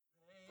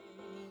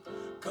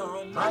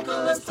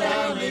Michael and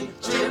Stanley,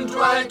 Jim,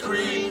 Dwight,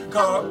 Creed,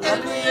 call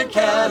Andy and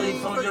Kelly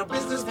for your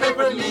business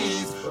paper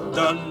needs.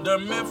 Dunder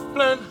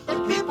Mifflin,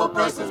 People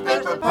Persons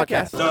Paper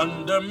Podcast.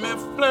 Dunder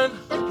Mifflin,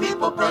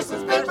 People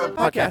Persons Paper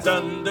Podcast.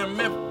 Dunder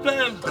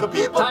Mifflin, the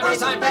People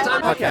Persons Paper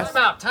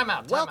Podcast. Time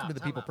out. Welcome to the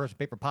People Person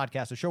Paper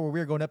Podcast, a show where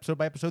we're going episode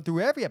by episode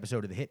through every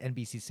episode of the hit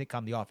NBC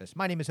sitcom The Office.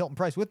 My name is Hilton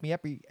Price. With me,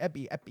 Epi.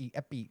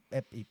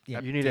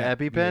 You need an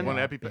EpiPen? One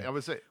EpiPen. I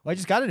would say. Well, I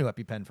just got a new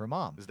EpiPen for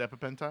Mom. Is it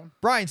EpiPen time?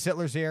 Brian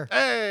Sittler's here.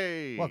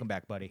 Hey! Welcome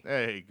back, buddy.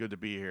 Hey, good to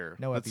be here.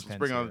 No let's EpiPens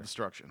bring on here. the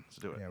destruction. Let's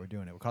do it. Yeah, we're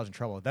doing it. We're causing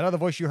trouble. That other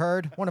voice you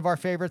heard, one of our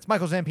favorites,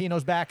 Michael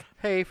Zampino's back.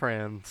 Hey,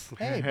 friends.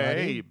 Hey,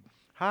 buddy. Hey,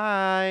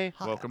 Hi.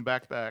 welcome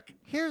back.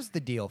 Here's the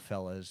deal,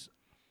 fellas.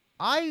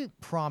 I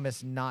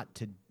promise not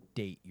to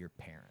date your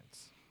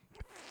parents.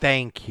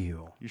 Thank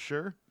you. You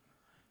sure?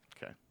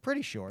 Okay.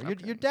 Pretty sure.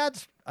 Okay. Your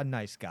dad's a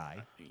nice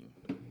guy.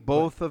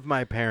 Both of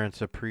my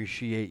parents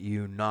appreciate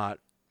you not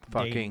Dating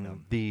fucking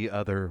them. the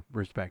other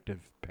respective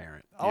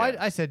parent. Oh, Yeah.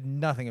 I said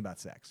nothing about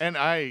sex. And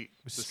I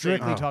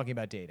Strictly Oh. talking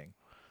about dating.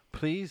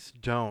 Please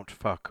don't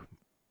fuck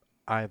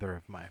either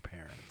of my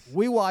parents.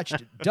 We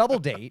watched Double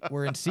Date.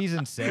 We're in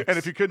season 6. And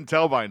if you couldn't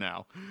tell by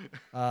now,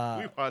 Uh,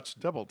 we watched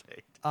Double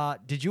Date.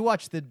 did you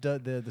watch the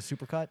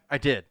supercut? I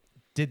did.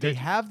 Did they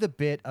have the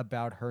bit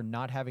about her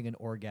not having an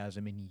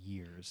orgasm in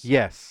years?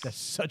 Yes. That's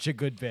such a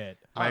good bit.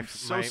 I'm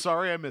so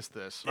sorry I missed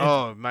this.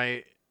 Oh,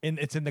 my. And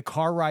it's in the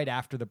car ride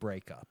after the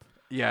breakup.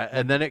 Yeah,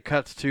 and then it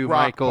cuts to Rock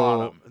Michael.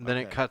 bottom. And then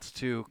it cuts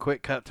to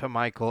quick cut to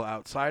Michael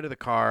outside of the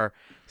car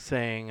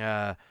saying,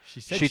 She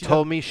said she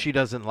told me she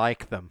doesn't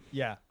like them.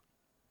 Yeah.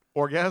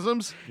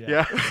 Orgasms?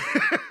 Yeah.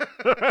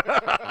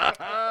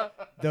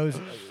 Those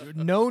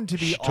known to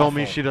be She told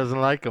me awful. she doesn't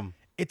like them.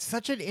 It's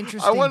such an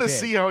interesting I want to bit.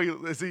 see how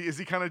is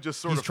he kind of just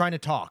sort He's of trying to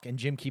talk, and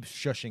Jim keeps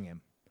shushing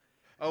him.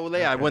 Oh,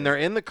 yeah. When they're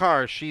in the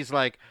car, she's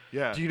like,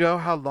 Yeah. do you know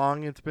how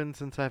long it's been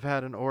since I've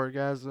had an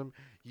orgasm?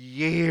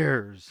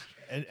 Years.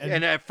 And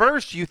And at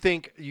first,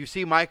 you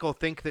see Michael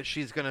think that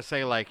she's going to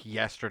say, like,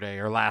 yesterday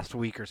or last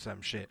week or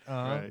some shit.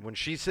 Right. When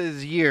she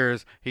says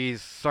years, he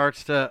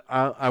starts to,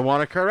 I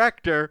want to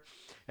correct her.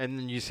 And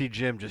then you see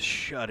Jim just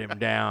shut him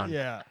down.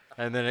 yeah.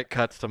 And then it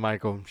cuts to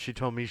Michael. She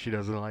told me she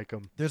doesn't like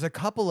him. There's a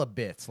couple of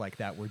bits like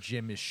that where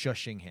Jim is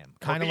shushing him.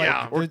 Kind of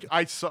yeah, like...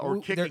 or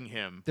there- kicking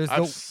him. there's I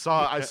the-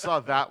 saw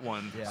that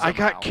one. Yeah. I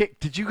got somehow. kicked.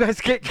 Did you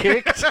guys get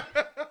kicked?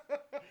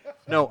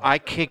 No, I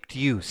kicked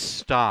you.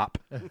 Stop.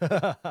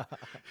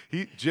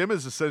 Jim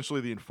is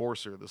essentially the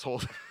enforcer this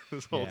whole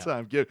Yeah.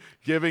 time,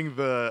 giving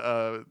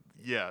the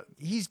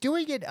He's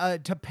doing it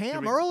to Pam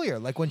Giving- earlier,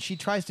 like when she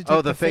tries to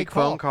take the fake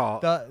phone call.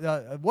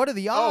 What are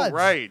the odds?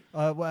 right.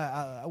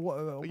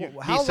 How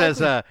He says,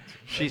 likely-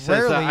 she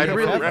says, Rarely, I'd if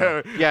really,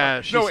 ever.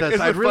 yeah, she No, says,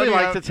 isn't it I'd really funny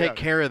like how- to take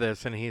yeah. care of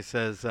this. And he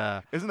says,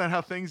 isn't that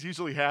how things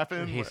usually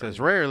happen? he says,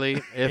 rarely,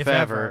 if If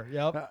ever. ever.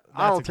 Yep.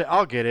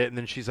 I'll get it. And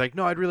then she's like,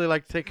 no, I'd really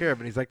like to take care of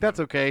it. And he's like, that's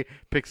okay.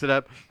 Picks it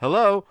up.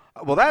 Hello?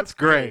 Well, that's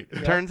great.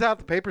 It turns out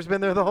the paper's been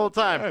there the whole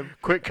time.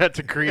 Quick cut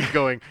to Creed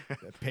going,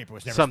 The paper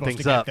was never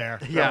something's supposed to up. get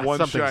there. Yeah, one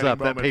something's shining up.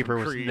 That moment paper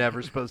from was Creed.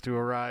 never supposed to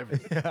arrive.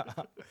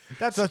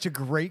 That's such a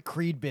great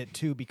Creed bit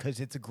too, because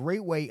it's a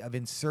great way of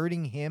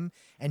inserting him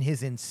and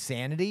his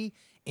insanity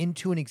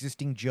into an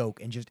existing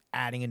joke and just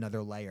adding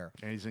another layer.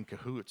 And he's in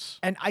cahoots.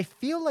 And I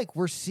feel like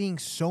we're seeing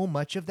so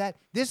much of that.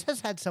 This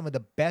has had some of the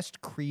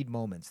best Creed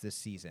moments this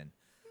season.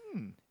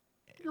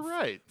 You're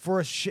right. For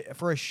a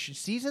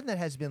season that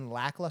has been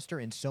lackluster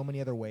in so many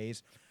other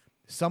ways,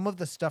 some of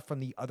the stuff from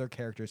the other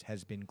characters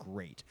has been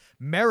great.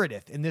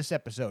 Meredith in this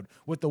episode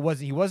with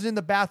he wasn't in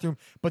the bathroom,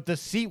 but the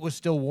seat was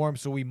still warm,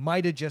 so we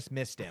might have just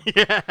missed him.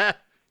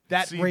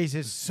 That See-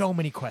 raises so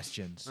many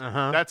questions.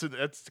 That's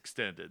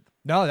extended.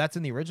 No, that's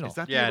in the original. Is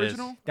that Yeah, the it is.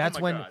 original? That's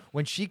Oh my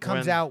when God. she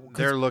comes When out. 'cause-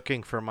 they're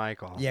looking for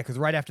Michael. yeah, because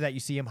right after that,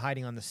 you see him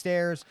hiding on the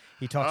stairs.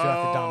 He talks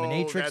about the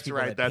dominatrix, that's people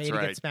right, that pay that's to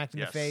right. get smacked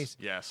in Yes, the face.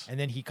 yes. And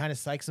then he kind of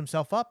psychs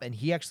himself up, and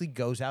he actually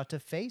goes out to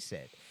face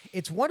it.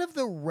 It's one of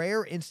the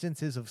rare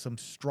instances of some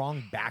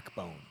strong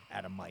backbone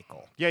out of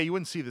Michael. Yeah, you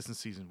wouldn't see this in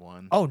season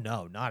 1. Oh,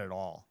 no, not at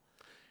all.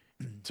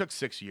 It took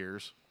 6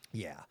 years.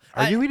 Yeah.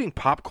 Are you eating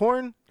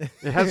popcorn? It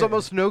has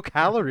almost no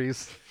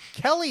calories.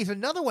 Kelly's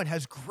another one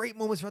has great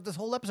moments throughout this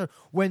whole episode.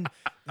 When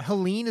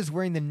Helene is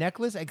wearing the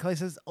necklace and Kelly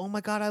says, "Oh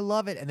my God, I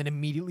love it," and then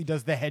immediately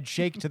does the head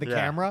shake to the Yeah.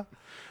 camera.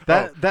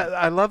 That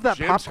I love that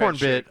Jim's popcorn head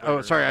bit. shake Oh,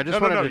 later. sorry, I just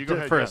No, wanted you to go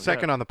ahead, for yeah, a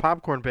second yeah. on the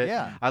popcorn bit.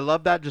 Yeah. I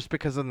love that just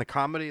because on the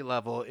comedy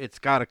level, it's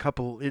got a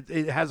couple.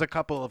 It has a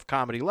couple of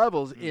comedy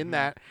levels in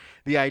that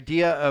the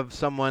idea of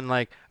someone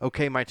like,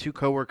 okay, my two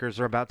coworkers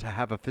are about to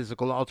have a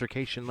physical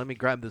altercation. Let me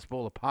grab this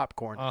bowl of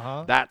popcorn.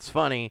 That's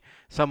funny.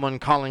 Someone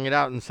calling it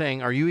out and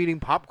saying, "Are you eating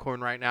popcorn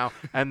right now?"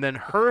 And then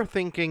her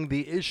thinking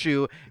the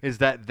issue is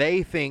that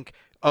they think,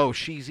 oh,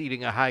 she's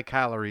eating a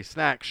high-calorie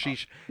snack.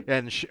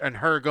 And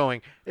her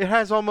going, it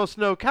has almost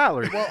no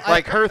calories.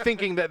 Like her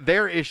thinking that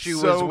their issue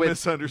So was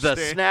with the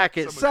snack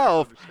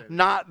itself,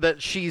 not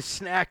that she's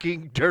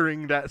snacking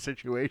during that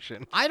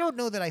situation. I don't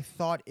know that I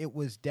thought it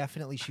was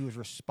definitely she was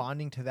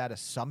responding to that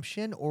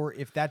assumption, or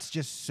if that's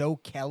just so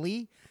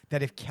Kelly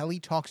that if Kelly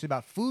talks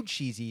about food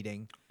she's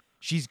eating,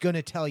 she's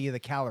gonna tell you the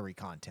calorie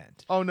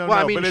content. Oh no, Well,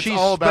 no, I mean, but it's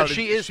all about.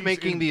 she is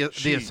making the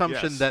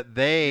assumption yes. that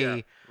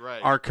they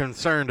right. are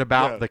concerned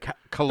about the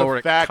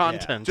caloric the fact,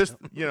 content. Just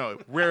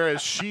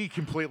whereas she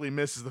completely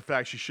misses the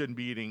fact she shouldn't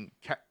be eating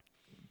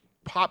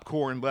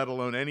popcorn, let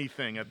alone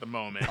anything at the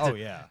moment. Oh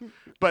yeah.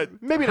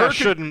 But maybe her not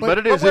shouldn't, but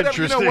it but is whatever,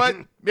 interesting. You know what?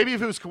 Maybe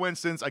if it was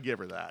coincidence, I give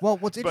her that. Well,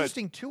 what's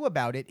interesting too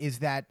about it is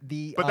that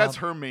But that's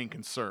her main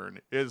concern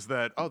is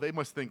that they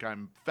must think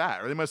I'm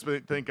fat, or they must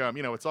think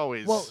it's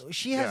always. Well,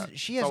 she has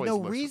no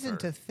looks reason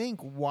with her. to think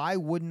why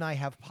wouldn't I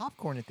have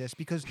popcorn at this,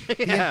 because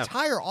the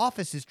entire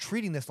office is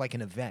treating this like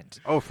an event.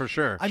 Oh, for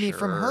sure. I mean,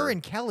 from her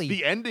and Kelly,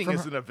 The ending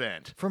is an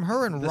event. From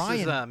her and this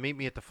Ryan. is meet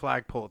me at the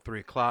flagpole at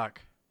 3:00.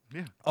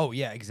 Yeah. Oh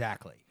yeah,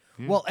 exactly.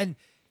 Yeah. Well, and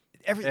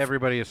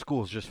Everybody at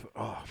school is just,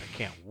 I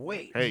can't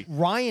wait. Hey,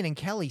 Ryan and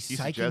Kelly psyching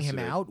suggested him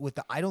it. out with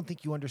the I don't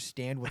think you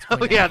understand what's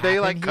going Oh to yeah, happen they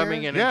like here.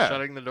 coming in Yeah. and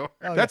shutting the door.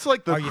 Oh, That's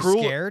like the Are cruel.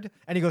 you scared?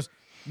 And he goes,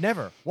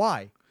 never.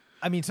 Why?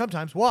 I mean,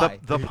 sometimes. Why?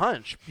 The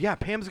punch. Yeah,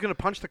 Pam's gonna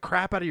punch the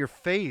crap out of your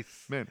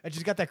face. Man, And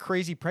she's got that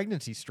crazy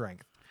pregnancy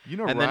strength. and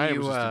then Ryan you,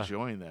 was just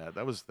enjoying that.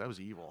 That was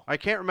evil. I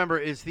can't remember.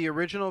 Is the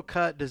original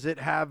cut? Does it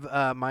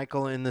have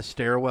Michael in the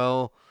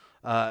stairwell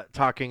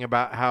talking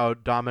about how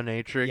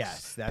dominatrix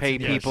Yes, that's- pay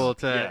yes. people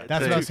to? Yeah.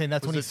 That's to- what I was saying.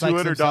 That's when he Was it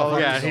psychs himself $200? up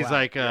Yeah, to go he's out.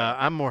 like,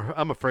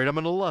 I'm afraid I'm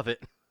gonna love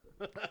it.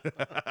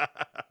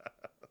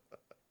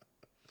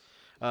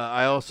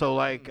 I also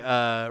like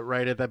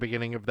right at the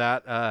beginning of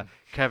that,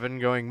 Kevin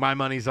going, "My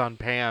money's on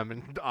Pam,"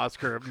 and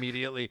Oscar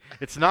immediately,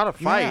 "It's not a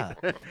fight."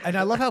 Yeah. And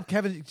I love how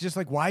Kevin's just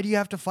like, why do you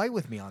have to fight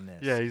with me on this?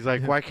 Yeah, he's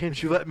like, "Why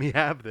can't you let me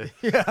have this?"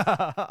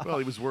 Well,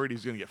 he was worried he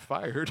was going to get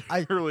fired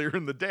I- earlier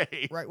in the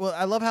day. Right. Well,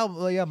 I love how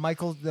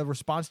Michael's the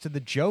response to the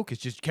joke is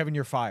just, Kevin,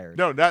 you're fired.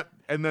 No,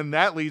 and then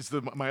that leads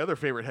to my other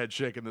favorite head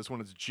shake in this one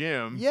is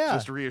Jim. Yeah.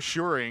 Just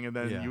reassuring, and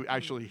then Yeah. you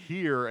actually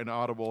hear an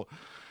audible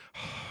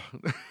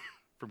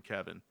from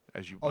Kevin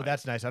as you. Oh, buy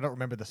that's it. nice. I don't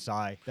remember the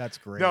sigh. That's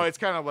great. No, it's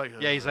kind of like.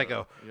 Yeah, he's like,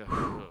 "Oh."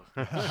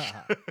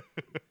 Yeah.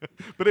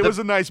 But it was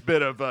a nice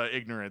bit of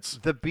ignorance.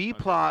 The B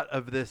plot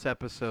of this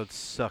episode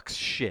sucks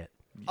shit.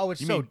 oh,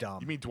 it's You so mean, dumb.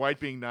 You mean Dwight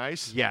being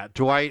nice? Yeah,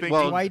 Dwight. Think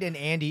Well, Dwight and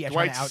Andy are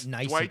trying to out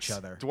nice each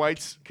other.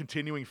 Dwight's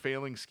continuing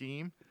failing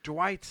scheme.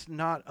 Dwight's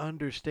not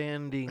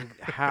understanding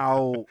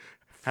how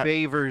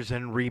favors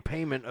and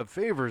repayment of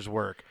favors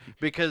work,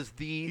 because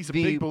He's a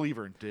big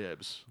believer in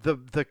dibs.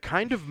 the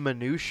kind of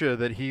minutia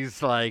that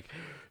he's like.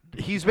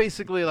 He's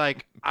basically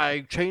like, I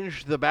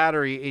changed the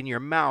battery in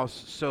your mouse,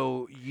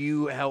 so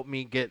you help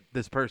me get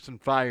this person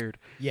fired.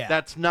 Yeah.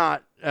 That's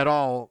not at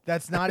all.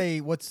 That's not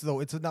a it's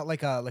not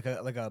like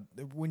a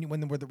when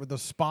the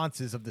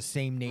responses of the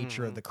same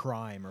nature of the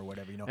crime or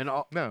whatever, And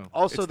No,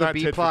 also it's the not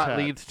B tit for plot tat.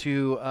 leads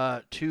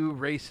to two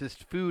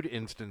racist food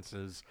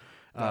instances.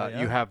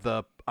 Yeah? You have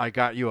the I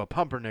got you a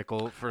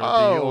pumpernickel for the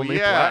Oh, only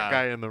yeah. black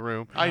guy in the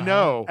room. I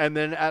know. And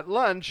then at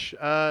lunch,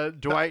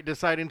 Dwight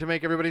deciding to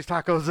make everybody's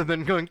tacos and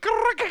then going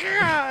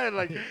and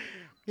like,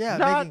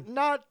 Yeah,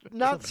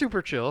 not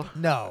super chill.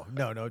 no,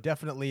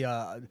 definitely.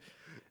 that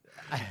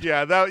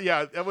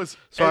was.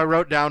 So I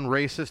wrote down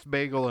racist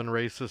bagel and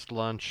racist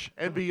lunch.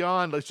 And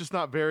beyond, it's just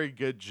not very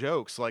good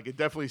jokes. Like it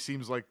definitely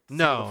seems like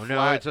No, some of no,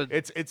 the flat-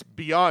 it's it's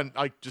beyond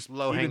like just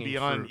low-hanging even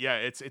beyond. fruit. Yeah,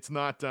 it's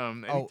not.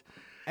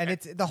 And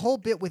it's the whole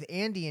bit with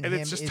Andy and and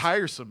him it's just is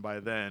tiresome by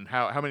then.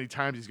 How many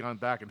times he's gone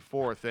back and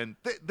forth, and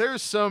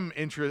there's some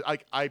interest.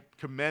 I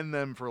commend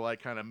them for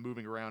like kind of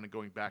moving around and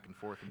going back and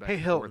forth and back Hey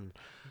and Hilton,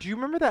 do you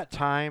remember that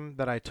time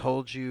that I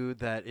told you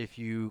that if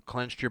you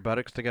clenched your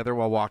buttocks together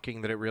while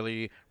walking, that it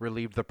really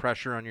relieved the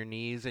pressure on your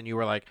knees? And you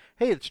were like,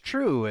 "Hey, it's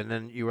true." And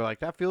then you were like,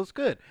 "That feels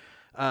good."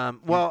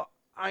 Well,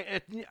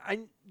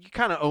 you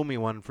kind of owe me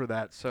one for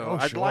that, so Oh,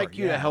 I'd sure, like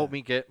you to yeah. help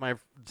me get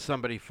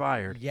somebody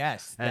fired.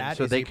 yes, And that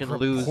so is they a can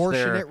lose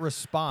proportionate their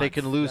response. They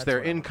can lose That's their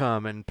what I want.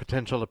 income and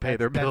potential to pay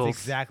their That's bills.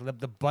 exactly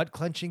the butt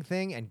clenching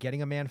thing and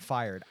getting a man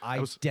fired.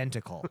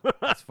 Identical,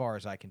 as far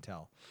as I can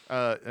tell.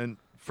 and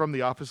from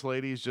the office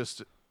ladies,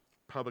 just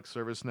public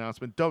service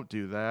announcement: don't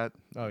do that.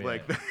 Oh, yeah,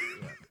 like yeah,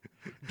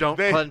 Don't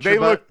they clench they your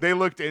butt. looked they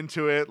looked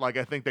into it. Like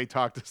I think they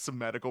talked to some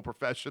medical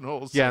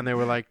professionals. Yeah, and they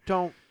were like,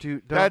 "Don't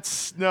do."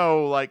 That's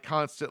like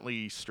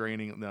constantly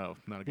straining. No,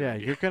 not a good yeah,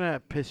 idea. you're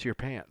gonna piss your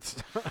pants.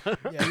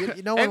 Yeah,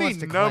 no one Any wants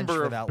to clench number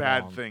for of that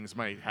bad long. things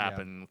might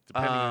happen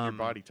depending on your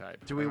body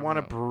type. Do we want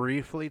to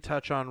briefly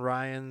touch on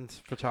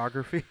Ryan's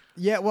photography?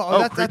 Yeah, well, Oh,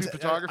 that's creepy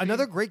photography?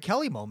 another great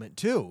Kelly moment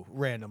too.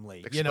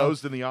 Randomly,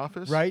 Exposed in the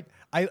office, right?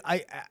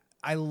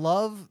 I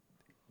love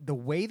the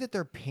way that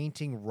they're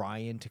painting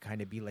Ryan to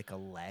kind of be like a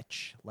lech,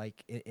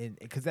 like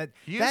because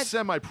He is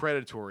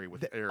semi-predatory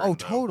with Aaron. oh, though.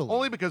 totally.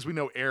 Only because we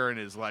know Aaron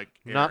is like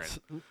Aaron. Not.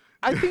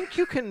 I think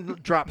you can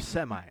drop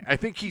semi. I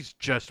think he's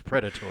just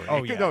predatory.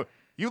 Oh, yeah. No,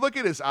 you look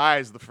at his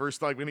eyes the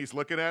first when he's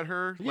looking at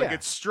her. Like Yeah.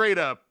 it's straight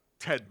up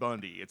Ted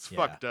Bundy. It's Yeah.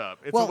 fucked up.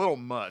 It's Well- a little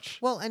much.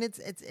 Well, and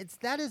it's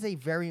that is a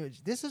very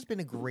this has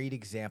been a great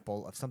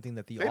example of something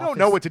that the They Office, don't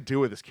know what to do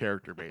with this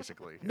character,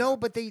 basically. No,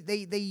 but they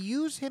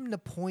use him to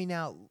point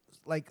out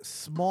like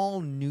small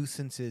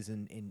nuisances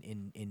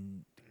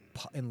in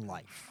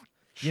life.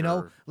 You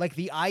know, Sure. like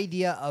the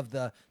idea of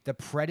the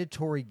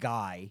predatory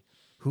guy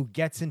who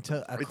gets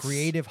into a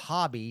creative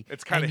hobby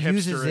it's kinda and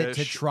uses it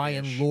to hipster-ish-ish. try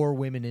and lure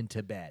women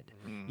into bed.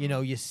 You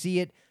know, you see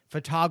it.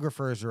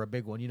 Photographers are a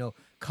big one. You know,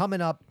 coming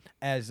up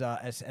as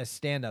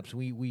stand-ups,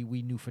 we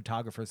knew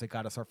photographers that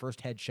got us our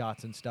first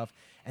headshots and stuff.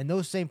 And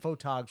those same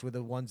photogs were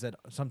the ones that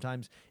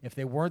sometimes, if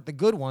they weren't the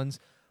good ones,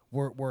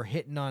 were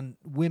hitting on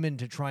women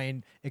to try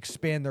and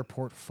expand their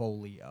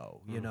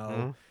portfolio. You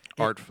know,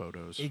 Art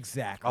photos.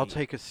 exactly. I'll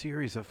take a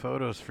series of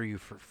photos for you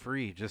for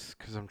free just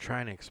because I'm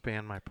trying to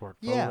expand my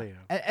portfolio.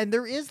 Yeah, and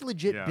there is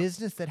legit Yeah.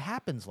 business that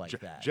happens like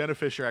that. Jenna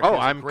Fisher actually Oh,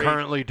 has a I'm great,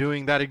 currently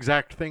doing that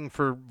exact thing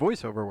for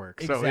voiceover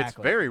work, so it's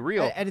Exactly. very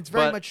real. And it's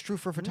very but much true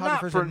for not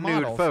photographers for and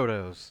nude models.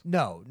 photos.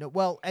 No.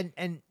 Well,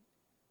 and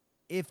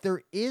if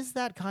there is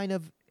that kind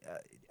of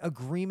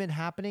agreement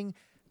happening,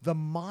 the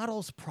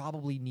models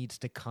probably needs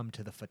to come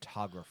to the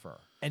photographer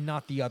and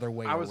not the other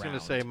way around. I was going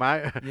to say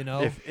You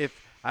know? if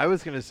I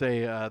was going to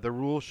say the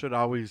rule should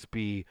always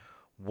be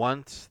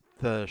once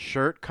the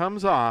shirt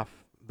comes off,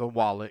 the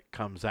wallet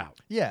comes out.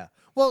 Yeah.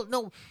 Well,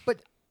 no,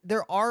 but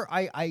there are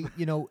I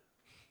you know,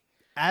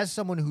 as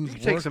someone who's You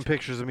can take worked- some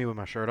pictures of me with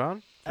my shirt on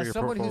for as your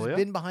someone portfolio.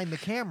 who's been behind the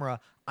camera,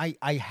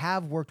 I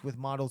have worked with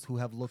models who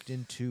have looked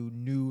into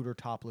nude or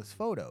topless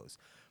photos,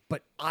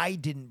 but I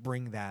didn't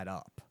bring that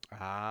up.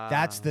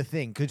 That's the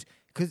thing,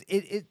 because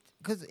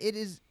it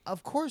is,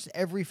 of course,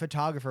 every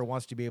photographer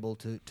wants to be able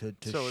to So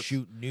it's-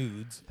 shoot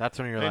nudes. That's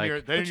when you're Then like,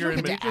 you're then But you you're don't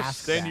in get to mani-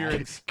 ask then that. you're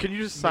in can you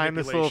just sign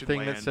this little thing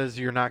manipulation that says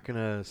you're not going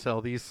to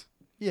sell these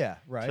Yeah,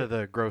 right. to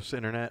the gross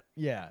internet?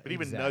 Yeah, But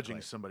even exactly.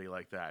 nudging somebody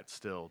like that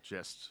still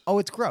just Oh,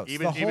 it's gross.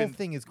 even The whole even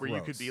thing is where gross.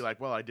 you could be like,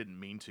 well, I didn't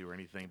mean to or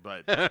anything,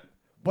 but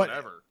But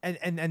whatever. and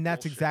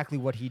that's Bullshit. exactly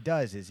what he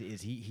does. Is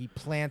he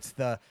plants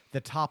the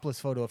topless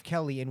photo of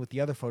Kelly in with the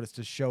other photos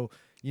to show,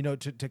 you know,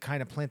 to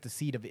kind of plant the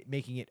seed of it,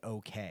 making it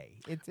okay.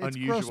 It's gross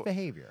Unusual.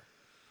 behavior.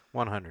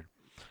 100.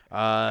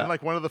 And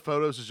like one of the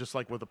photos is just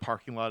like with the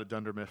parking lot at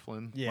Dunder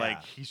Mifflin. Yeah.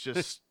 Like he's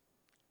just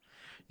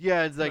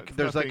Yeah, it's like But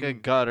there's like a nothing-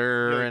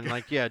 gutter yeah, and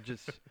like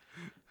just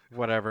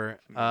whatever.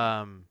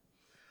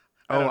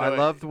 I Oh, don't I know.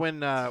 loved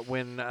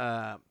when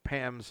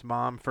Pam's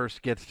mom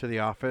first gets to the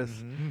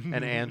office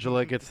and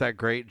Angela gets that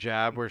great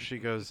jab where she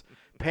goes,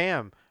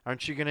 "Pam,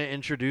 aren't you going to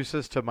introduce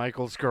us to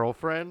Michael's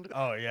girlfriend?"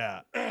 Oh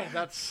yeah,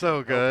 That's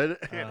so good.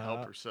 can't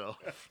help herself.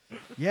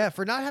 yeah.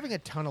 For not having a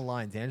ton of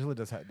lines, Angela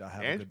does have a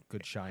Ang-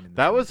 good shine in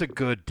That was a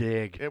good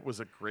dig. It was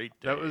a great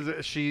day. That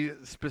was she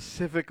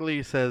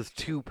specifically says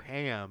to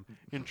Pam,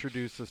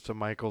 "Introduce us to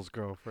Michael's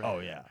girlfriend." Oh,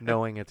 yeah.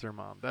 knowing it's her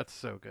mom. That's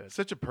so good.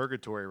 such a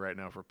purgatory right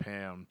now for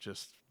Pam.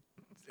 Just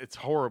it's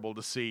horrible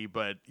to see,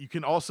 but you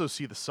can also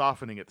see the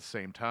softening at the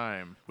same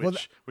time, Well,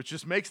 which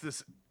just makes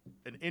this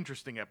an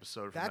interesting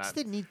episode. From That's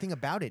that. the neat thing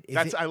about it. Is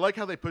That's it- I like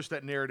how they push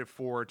that narrative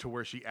forward to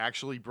where she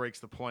actually breaks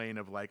the plane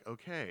of like,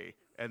 okay,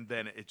 and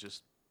then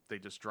they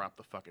just drop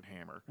the fucking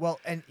hammer. Well,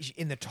 and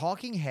in the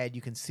talking head,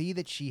 you can see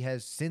that she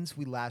has, since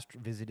we last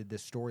visited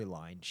this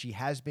storyline, she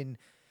has been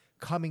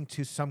coming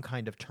to some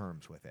kind of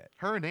terms with it.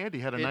 Her and Andy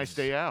had a nice It's,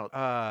 day out.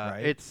 Right?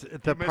 It's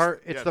the missed-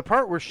 part. yeah. It's the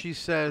part where she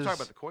says. Talk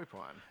about the koi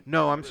pond.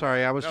 No, I'm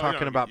sorry. I was No, talking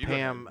no, about you go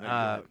ahead. Pam No, you go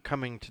ahead.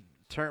 coming to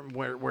term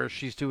where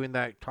she's doing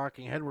that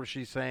talking head where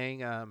she's saying,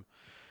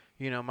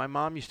 you know, my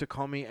mom used to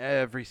call me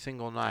every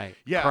single night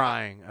Yeah.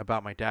 crying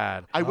about my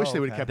dad. I wish Oh, they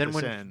would have okay. kept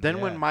Then this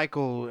in. when Yeah.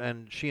 Michael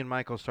and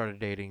Michael started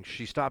dating,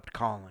 she stopped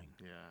calling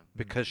yeah.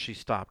 because she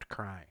stopped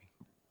crying.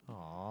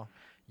 Aw.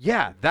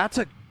 Yeah, that's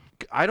a.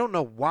 I don't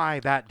know why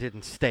that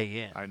didn't stay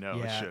in. I know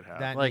Yeah, it should have.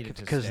 that Like needed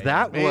to because stay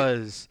that in. Maybe-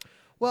 was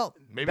Well,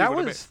 maybe that it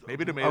would've was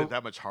maybe it made a- it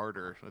that much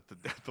harder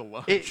at the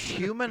lunch. it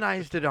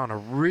humanized it on a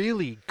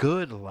really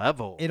good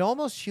level. it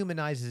almost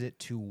humanizes it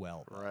too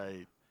well. though.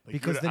 right. Like,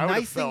 Because you the would- I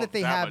would've nice thing felt that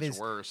they that have much is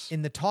worse.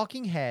 in the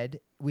talking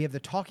head, we have the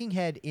talking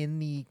head in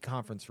the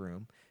conference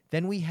room.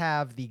 Then we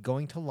have the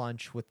going to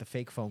lunch with the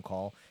fake phone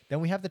call.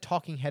 Then we have the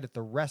talking head at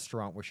the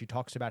restaurant where she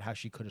talks about how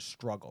she could have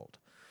struggled.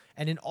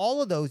 And in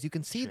all of those, you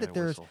can see that Shit,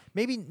 there's whistle.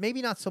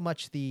 maybe not so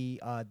much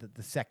the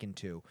second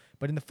two,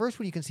 but in the first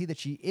one, you can see that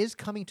she is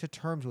coming to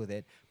terms with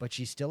it, but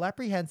she's still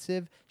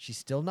apprehensive. She's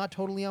still not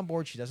totally on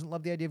board. She doesn't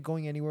love the idea of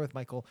going anywhere with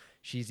Michael.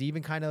 She's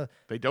even kind of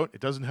They don't. It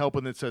doesn't help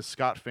when it says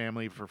Scott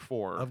family for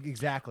 4.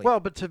 exactly.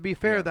 well, but to be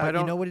fair, Yeah, that I but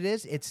don't. you know what it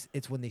is?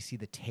 It's when they see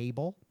the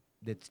table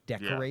that's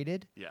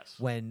decorated. Yes.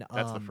 When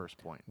That's the first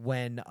point.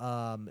 When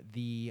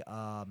the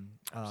Yeah.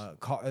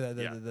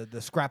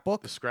 the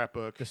scrapbook. The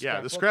scrapbook. The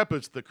Yeah, the scrapbook?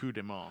 scrapbook's the coup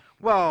de main.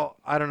 Well,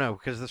 I don't know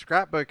because the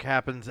scrapbook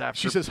happens after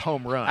She says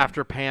home run.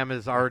 after Pam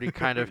is already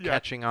kind of Yeah.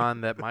 catching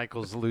on that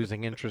Michael's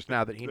losing interest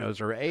now that he knows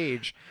her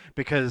age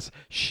because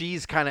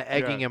she's kind of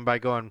egging Yeah. him by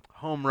going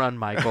home run,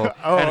 Michael,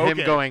 Oh, and him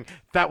okay. going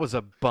that was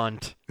a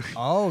bunt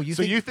Oh,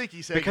 so you think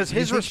he said because You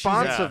his think she's-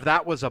 response Yeah. of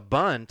that was a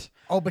bunt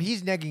Oh, but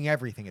he's negging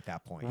everything at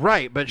that point.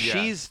 Right, but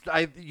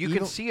Yeah. you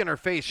can see in her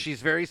face,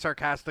 she's very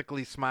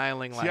sarcastically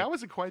smiling. See, I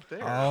wasn't quite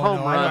there. Oh, Home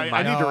no, run, I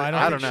Mike. don't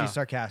I think don't know. she's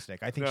sarcastic.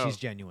 I think No. she's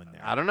genuine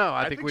there. I don't know.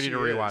 I think we need she to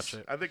rewatch is.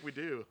 it. I think we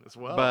do as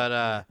well.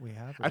 But We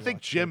have. I think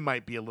rewatched Jim it.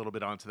 might be a little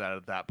bit onto that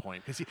at that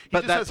point because he But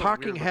just that has a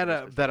talking weird head look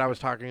on his that I face. was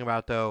talking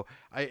about, though,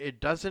 it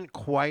doesn't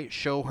quite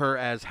show her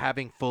as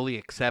having fully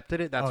accepted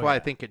it. That's Oh, why I yeah.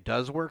 think it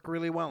does work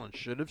really well and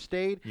should have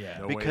stayed. Yeah.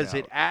 No way because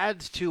it out.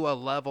 adds to a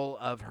level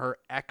of her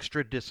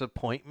extra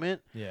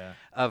disappointment, Yeah.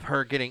 of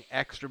her getting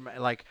extra,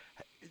 like,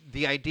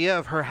 the idea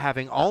of her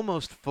having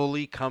almost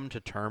fully come to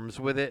terms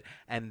with it,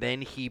 and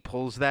then he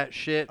pulls that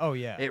shit. Oh,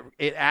 yeah.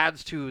 It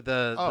adds to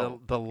the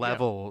yeah.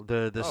 level,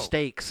 the Oh.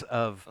 stakes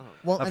of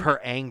Well, of and-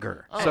 her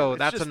anger. Oh, So it's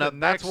that's just the enough.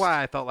 That's next-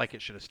 why I felt like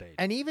it should have stayed.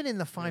 And even in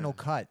the final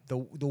cut, the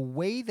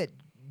way that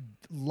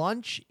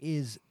lunch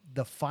is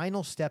the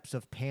final steps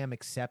of Pam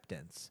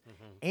acceptance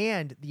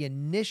and the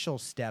initial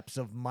steps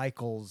of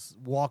Michael's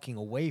walking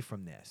away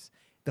from this,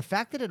 the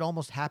fact that it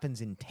almost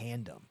happens in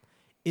tandem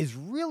is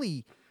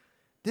really,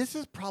 this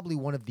is probably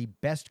one of the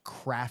best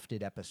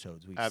crafted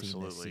episodes we've seen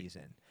Absolutely. this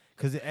season.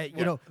 Because,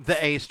 you know,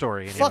 The A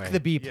story. Anyway. fuck the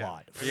B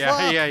plot. Yeah,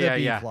 Fuck yeah, the yeah,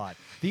 B yeah. plot.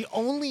 The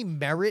only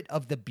merit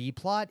of the B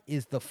plot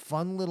is the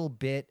fun little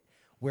bit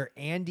where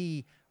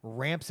Andy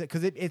ramps it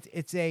because it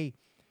is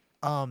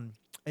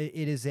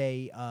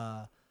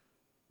a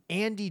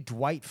Andy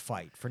Dwight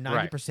fight for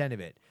 90% of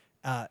it.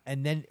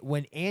 And then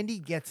when Andy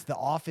gets the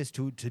office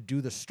to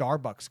do the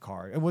Starbucks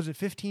card, and was it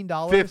 $15?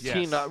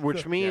 $15, Yes.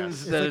 which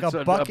means It's that like it's a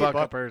a bucket- buck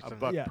a a person.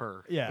 buck yeah,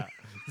 per. yeah.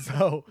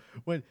 So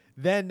when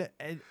then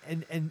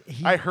and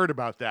he I heard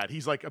about that.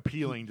 He's like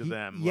appealing to he-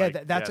 them. Yeah,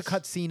 like, that's yes. a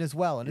cut scene as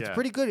well, and it's Yeah.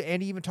 pretty good.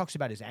 And he even talks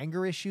about his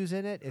anger issues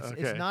in it. It's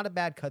Okay. not a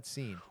bad cut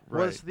scene.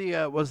 Was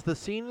the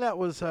scene that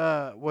was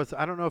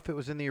I don't know if it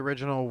was in the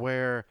original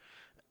where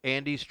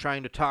Andy's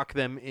trying to talk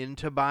them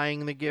into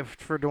buying the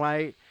gift for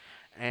Dwight,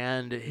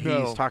 and he's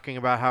No. talking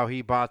about how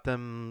he bought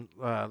them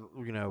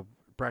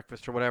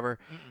breakfast or whatever,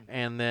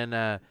 and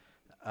then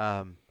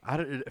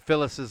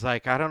Phyllis is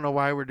like, I don't know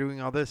why we're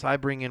doing all this. I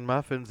bring in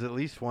muffins at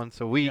least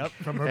once a week. Yep,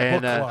 from her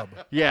and, book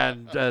club. Yeah,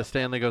 and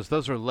Stanley goes,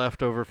 those are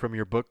leftover from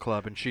your book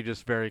club, and she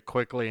just very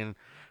quickly and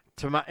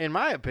in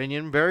my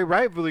opinion, very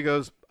rightfully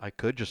goes, I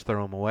could just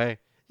throw them away.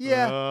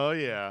 Yeah, Oh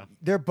yeah.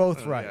 they're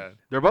both right. Yeah.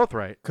 They're both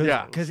right.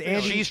 Yeah, because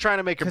Andy, she's trying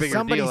to make a 'cause bigger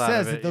somebody deal out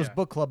says of that it. those yeah.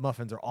 book club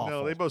muffins are awful.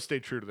 No, they both stay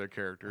true to their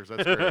characters.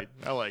 That's great.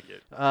 I like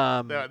it.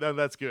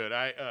 That's good.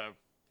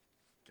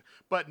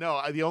 But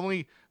no,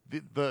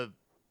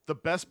 the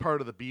best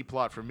part of the B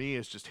plot for me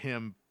is just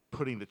him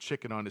putting the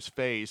chicken on his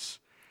face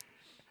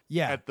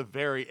yeah, at the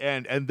very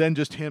end, and then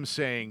just him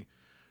saying,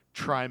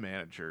 "Try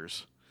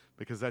managers,"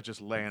 because that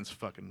just lands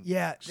fucking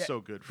yeah. so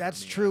good. For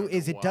That's me. I true. don't know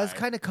Is it does why.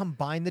 kind of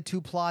combine the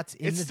two plots?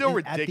 It's at still the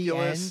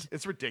ridiculous. end,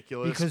 It's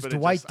ridiculous because but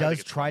Dwight I think does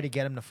it's try funny. to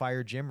get him to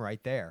fire Jim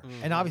right there,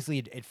 and obviously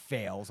it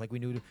fails, like we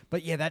knew.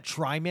 But yeah, that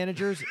try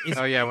managers is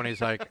Oh yeah, when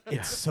he's like,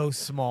 it's so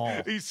small.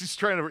 He's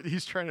trying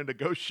to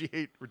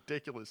negotiate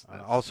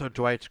ridiculousness. also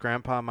Dwight's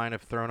grandpa might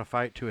have thrown a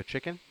fight to a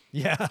chicken.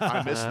 Yeah,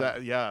 I missed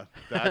that. Yeah,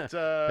 that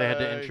They had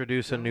to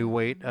introduce a new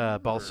weight,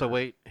 balsa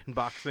weight in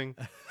boxing.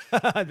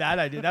 that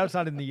I did. That was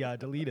not in the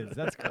deleted.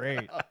 That's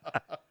great.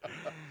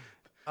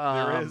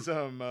 There is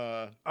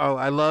Oh,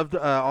 I loved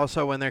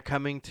also when they're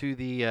coming to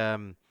the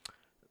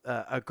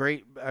a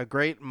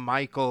great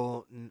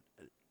Michael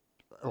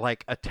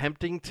like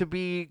attempting to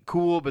be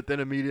cool, but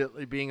then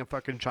immediately being a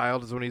fucking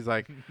child is when he's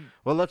like,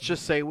 well, let's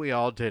just say we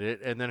all did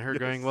it, and then her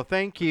going, well,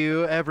 thank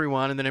you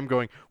everyone, and then him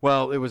going,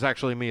 well, it was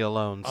actually me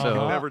alone. So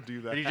I'll never do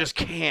that. and you just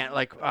can't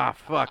like,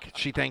 fuck,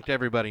 she thanked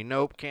everybody.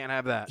 Nope, can't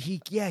have that. He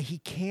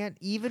can't,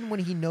 even when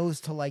he knows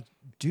to like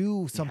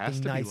do something to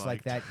be nice like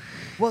liked. that.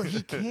 Well,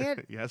 he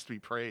can't. He has to be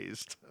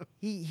praised.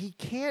 He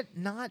can't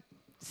not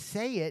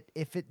say it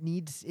if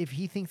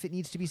he thinks it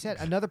needs to be said.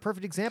 Another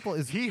perfect example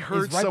is He is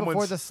heard right before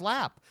someone's- the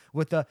slap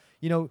with the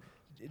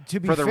to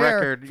be For the fair,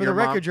 record, for your the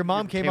record, mom- your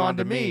mom came on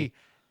to me. me.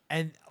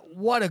 And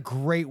what a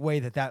great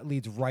way that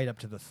leads right up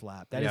to the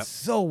slap. That is Yep.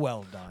 so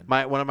well done.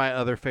 One of my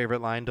other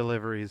favorite line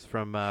deliveries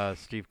from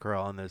Steve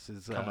Carell on this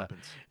is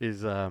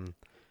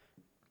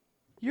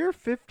you're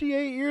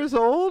 58 years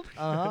old?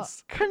 Uh-huh.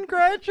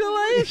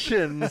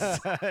 Congratulations.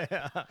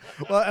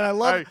 Well, and I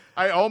love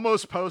I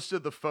almost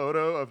posted the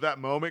photo of that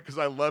moment because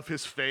I love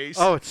his face.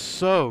 Oh, it's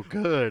so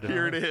good.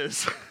 Here it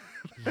is.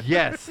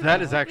 Yes,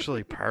 that is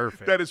actually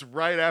perfect. That is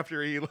right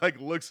after he like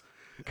looks.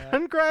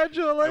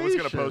 Congratulations. I was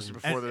gonna post it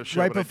before and the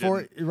show, right but I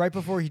before didn't. right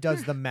before he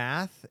does the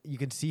math, you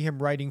can see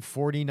him writing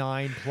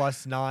 49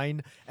 plus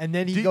 9, and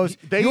then he They- goes,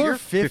 they- "You're you're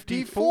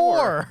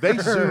 54." They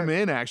zoom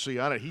in actually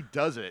on it. He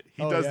does it.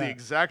 He Oh, does yeah. the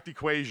exact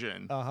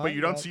equation, Uh-huh, but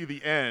you don't yep. see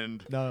the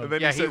end. No. And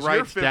then Yeah, he he says, writes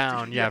 "You're 50."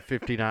 down,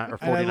 59 or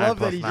And I 49 love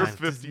plus that he 9.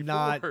 just does 54.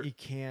 not. He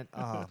can't.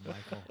 Oh,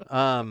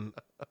 Michael.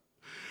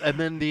 And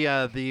then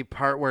the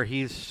part where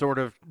he's sort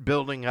of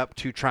building up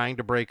to trying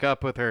to break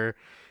up with her,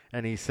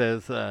 and he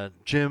says,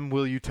 "Jim,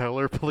 will you tell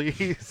her,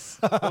 please?"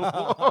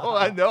 Oh,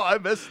 I know. I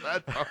missed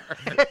that part.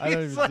 I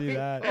don't even see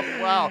that.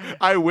 Oh, wow.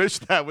 I wish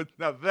that would.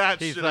 Now that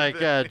He's should like,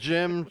 been.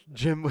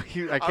 Jim, will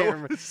you? I I can't want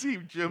remember. to see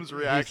Jim's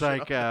reaction.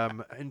 He's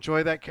like,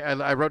 enjoy that.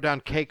 I wrote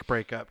down cake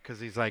breakup because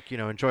he's like,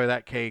 enjoy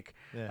that cake.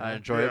 Yeah.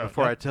 Enjoy it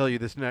before I tell you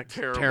this next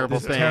terrible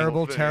This thing.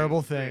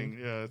 terrible thing.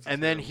 Yeah, it's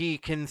And then he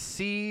can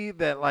see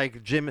that,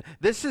 like, Jim.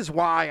 This is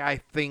why I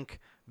think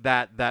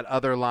that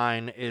other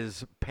line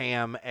is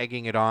Pam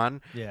egging it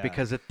on. Yeah.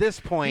 Because at this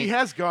point, he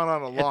has gone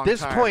on a long at this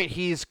time. point,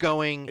 he's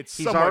going. It's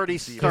He's somewhat already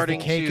deceiving. 'Cause starting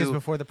the cake to. is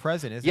before the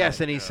present, isn't Yes,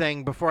 it? and he's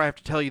saying, before I have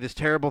to tell you this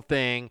terrible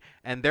thing,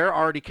 and they're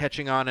already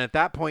catching on. And at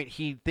that point,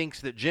 he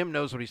thinks that Jim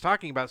knows what he's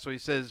talking about, so he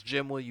says,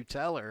 "Jim, will you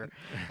tell her?"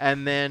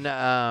 And then,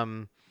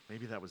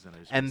 Maybe that was then.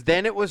 and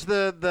then it was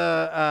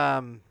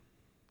the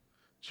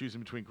choosing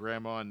between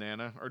Grandma and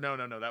Nana, or no,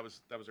 that was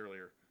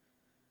earlier.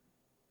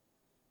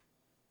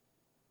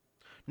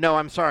 no,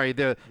 I'm sorry,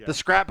 the Yeah.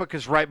 scrapbook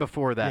is right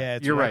before that. Yeah,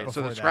 it's You're right right.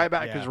 So the before that,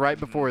 scrapbook yeah. is right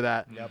before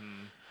that. Yep.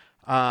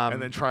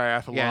 And then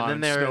triathlon. yeah, and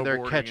then they're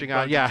snowboarding, catching and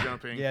on. bungee Yeah,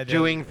 jumping. Yeah,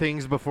 doing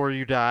things before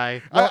you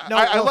die.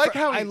 I like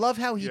how I love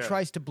how he yeah.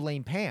 tries to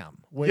blame Pam.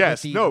 with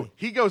Yes, the- no,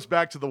 he goes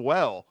back to the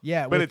well.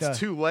 Yeah, but with it's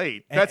the- too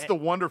late. and- That's the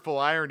wonderful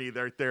irony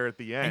right there at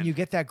the end. And you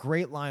get that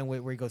great line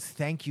where he goes,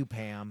 "Thank you,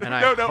 Pam." And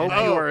I No, hope you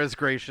oh. are as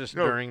gracious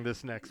No. during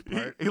this next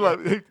part.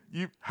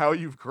 How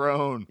you've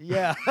grown.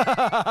 Yeah.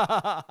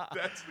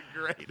 That's the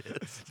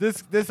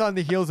greatest. this on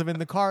the heels of in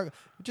the car,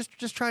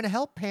 just trying to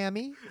help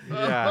Pammy,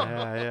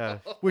 yeah.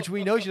 which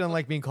we know she doesn't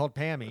like being called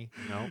Pammy.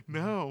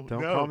 No,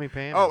 Don't no. call me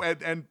Pam. Oh,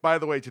 and by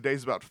the way,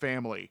 today's about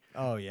family.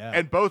 Oh yeah.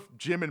 And both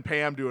Jim and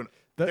Pam doing.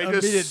 The They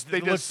immediate just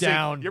look sing.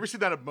 down. You ever see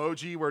that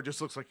emoji where it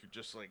just looks like you're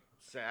just like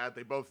sad?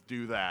 They both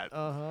do that.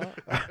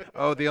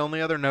 Oh, the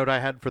only other note I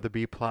had for the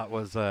B plot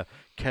was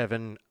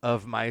Kevin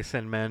of Mice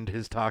and Mend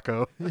his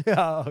taco.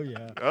 Yeah, oh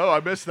yeah. Oh, I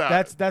missed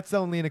that. That's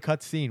only in a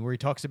cut scene where he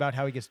talks about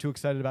how he gets too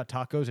excited about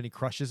tacos and he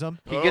crushes them.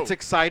 He gets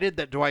excited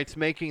that Dwight's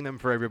making them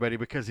for everybody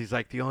because he's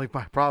like, the only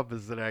my problem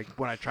is that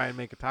when I try and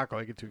make a taco,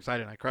 I get too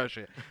excited and I crush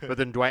it. But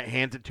then Dwight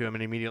hands it to him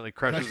and immediately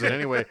crushes it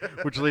anyway,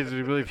 which leads me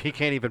to believe he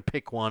can't even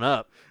pick one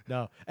up.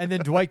 No. And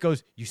then Dwight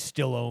goes, "You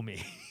still owe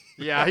me."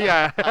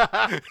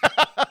 Yeah.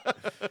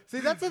 See,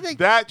 that's the thing.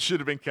 That should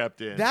have been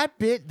kept in. That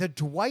bit, the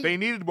Dwight, They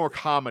needed more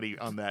comedy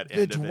on that the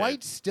end of Dwight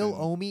it. still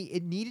owe me.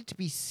 It needed to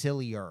be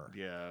sillier.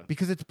 Yeah.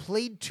 Because it's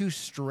played too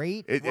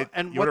straight. and You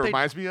know what what it they-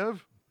 reminds me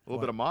of? A little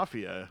bit of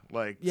Mafia,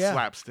 like Yeah.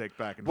 slapstick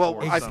back and Well,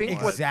 forth. I think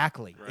somewhat. what-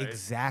 Exactly. Right.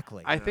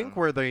 Exactly. I think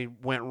where they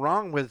went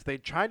wrong was they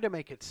tried to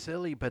make it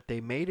silly, but they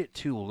made it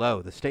too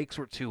low. The stakes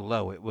were too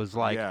low. It was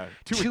like Yeah,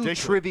 too too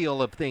ridiculous.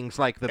 trivial of things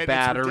like the And it's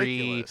battery,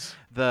 ridiculous.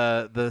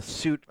 the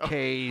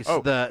suitcase,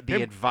 Oh, the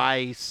him-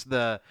 advice,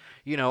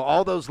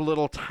 all those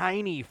little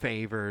tiny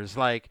favors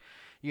like.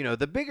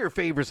 The bigger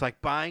favors like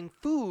buying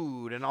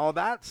food and all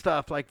that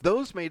stuff, like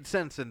those made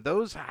sense and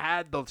those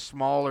had the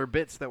smaller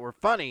bits that were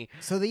funny.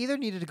 So they either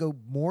needed to go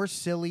more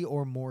silly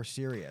or more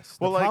serious.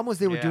 The Well, like- problem was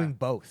they were yeah. doing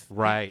both.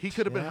 Right. He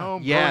could have been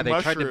home. Yeah, growing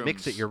they tried to mix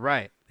mushrooms. it. You're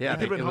right. Yeah, He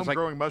could have it been was home like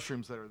growing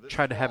mushrooms that are this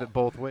tried to have small. it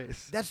both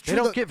ways. That's They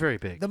true. don't get very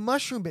big. The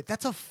mushroom bit,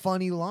 that's a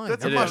funny line.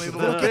 That's The a It funny is. mushrooms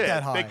little don't bit. get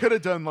that high. They could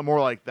have done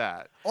more like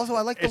that. Also,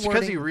 I like the It's because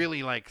wording. he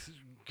really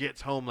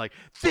gets home like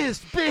this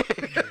big.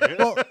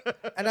 Well,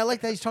 and I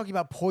like that he's talking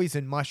about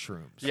poison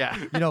mushrooms. Yeah.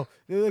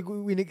 Like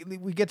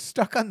we get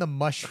stuck on the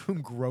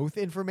mushroom growth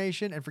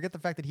information and forget the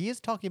fact that he is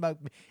talking about,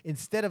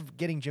 instead of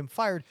getting Jim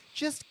fired,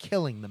 just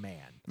killing the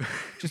man.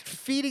 Just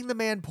feeding the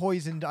man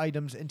poisoned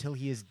items until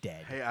he is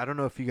dead. Hey, I don't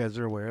know if you guys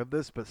are aware of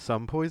this, but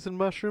some poison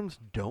mushrooms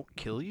don't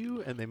kill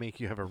you, and they make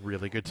you have a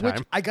really good time.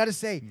 Which I gotta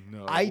say,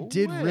 No I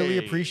did really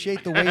way.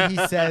 appreciate the way he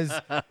says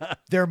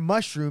they're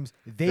mushrooms.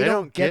 They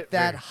don't get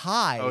that very-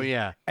 high. Oh,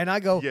 yeah. And I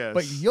go, Yes.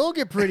 but you'll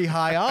get pretty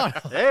high on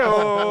 'em."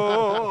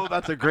 Hey-oh,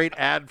 that's a great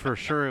ad for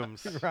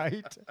shrooms.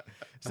 Right?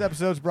 This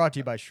episode's brought to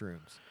you by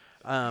Shrooms.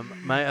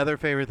 My other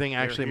favorite thing,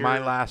 actually, my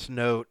here. last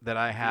note that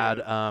I had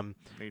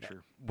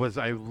Nature. was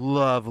I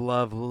love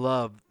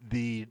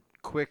the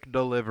quick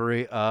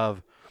delivery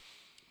of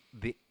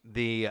the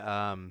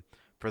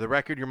for the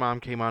record, your mom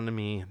came on to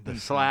me. The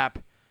slap.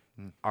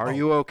 Are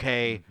you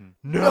okay?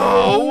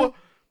 No,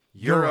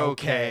 you're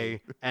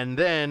okay. And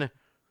then,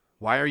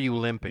 why are you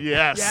limping?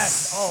 Yes.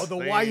 Yes. Oh, the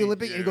why you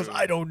limping? And he goes,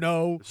 I don't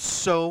know.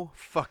 So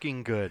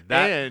fucking good.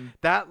 And-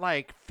 That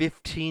like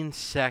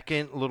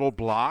 15-second little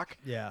block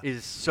Yeah.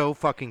 is so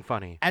fucking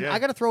funny. And Yeah. I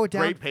got to throw it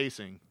down Great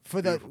pacing.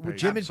 for the Beautiful with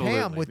Jim pacing. and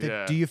Pam Absolutely. with the,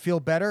 Yeah. do you feel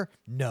better?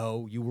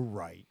 No, you were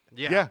right.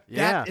 Yeah.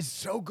 That is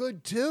so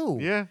good too.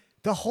 Yeah.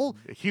 The whole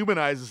It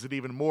humanizes it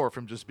even more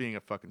from just being a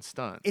fucking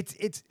stunt. it's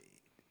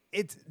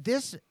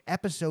this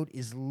episode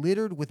is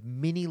littered with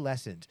mini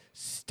lessons.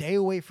 Stay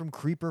away from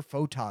creeper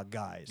photog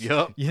guys.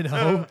 Yep. You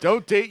know?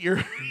 Don't date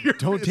your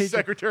Don't date-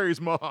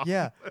 secretary's mom.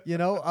 Yeah. Give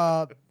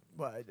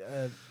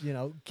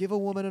a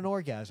woman an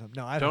orgasm.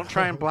 No, I don't Don't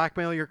try and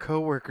blackmail your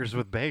coworkers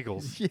with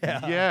bagels.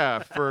 Yeah. Yeah,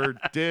 for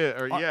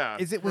yeah.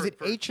 Was it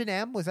for-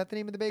 H&M? Was that the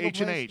name of the bagel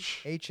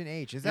H&H. place?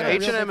 H&H. Is Yeah. that a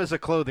real H&M bagel? is a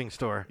clothing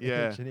store.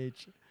 Yeah.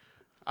 H&H.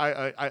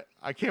 I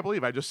can't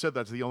believe I just said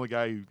that's the only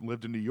guy who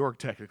lived in New York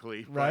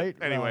technically. Right.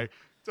 But anyway,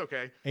 it's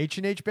okay.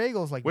 H&H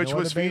Bagels, like Which no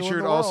was other bagel in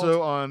featured the world.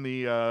 also on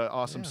the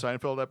awesome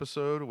Seinfeld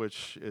episode,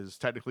 which is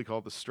technically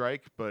called The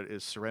Strike, but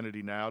is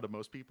Serenity Now to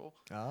most people.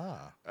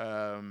 Ah.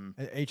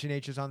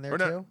 H&H is on there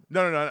No, too?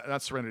 no,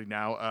 not Serenity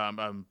Now.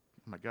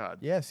 Oh my God.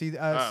 Yeah, see,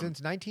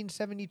 since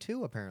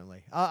 1972,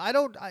 apparently.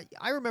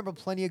 I remember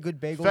plenty of good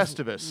bagels.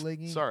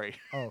 Festivus. Sorry.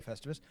 Oh,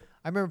 Festivus.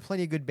 I remember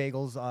plenty of good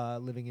bagels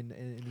living in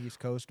the East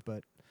Coast,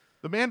 but...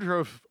 The man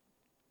drove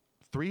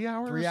 3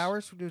 hours? 3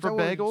 hours? For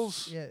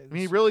bagels? Yeah, I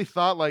mean, he really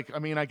thought, like, I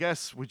mean, I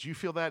guess, would you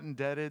feel that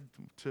indebted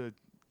to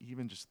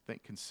even just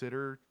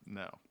consider?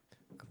 No.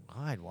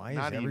 God, why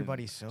Not is even,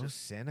 everybody so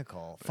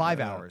cynical? 5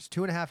 hours,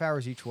 2.5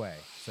 hours each way.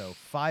 So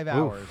 5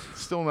 hours.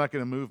 Still not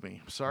going to move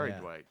me. Sorry,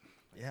 Dwight.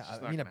 Yeah, It's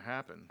just not going to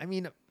happen. I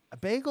mean,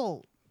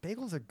 bagels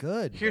are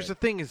good. Here's the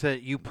thing: is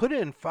that you put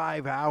in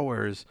 5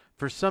 hours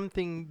for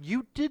something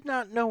you did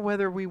not know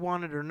whether we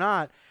wanted or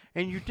not,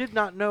 and you did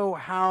not know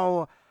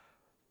how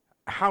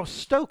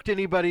stoked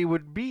anybody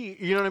would be.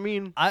 You know what I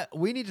mean?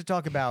 We need to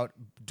talk about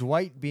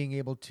Dwight being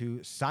able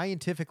to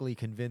scientifically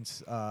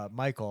convince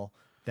Michael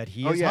that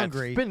he is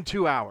hungry. It's been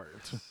 2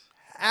 hours.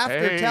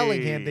 After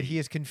telling him that he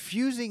is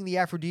confusing the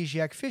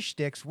aphrodisiac fish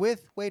sticks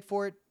with, wait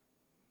for it,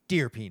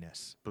 deer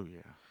penis.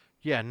 Booyah.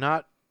 Yeah,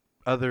 not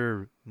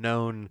other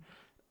known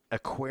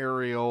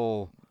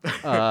aquarial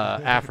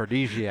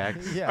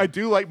aphrodisiacs. Yeah. I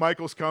do like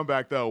Michael's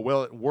comeback, though.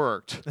 Well, it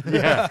worked.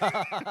 Yeah.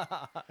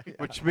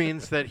 Which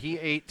means that he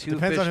ate two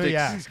Depends on who you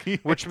fish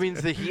sticks. Which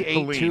means that he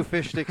ate Lean. 2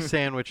 fish stick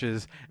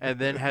sandwiches and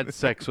then had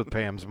sex with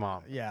Pam's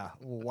mom. Yeah.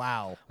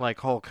 Wow. Like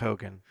Hulk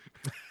Hogan.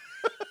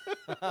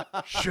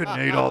 Shouldn't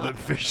eat all them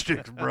fish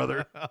sticks,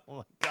 brother. Oh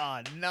my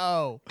God,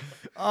 no.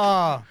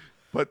 Oh,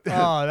 But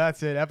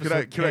that's it.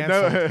 Episode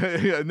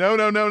canceled.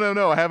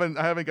 No. I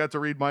haven't got to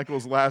read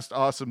Michael's last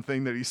awesome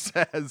thing that he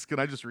says. Can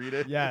I just read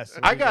it? Yes.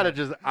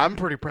 I'm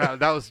pretty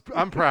proud.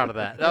 I'm proud of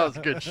that. That was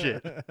good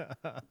shit.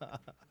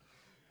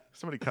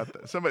 Somebody cut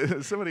that. Somebody.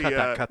 Cut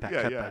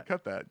that.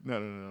 Cut that.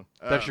 No.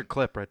 That's your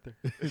clip right there.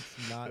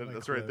 It's not.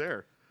 That's right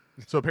there.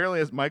 So apparently,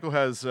 as Michael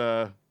has,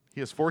 he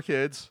has 4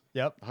 kids.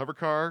 Yep. A hover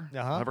car, Uh-huh.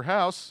 a hover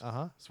house.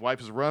 Uh-huh. His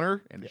wife is a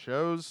runner, and it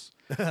shows.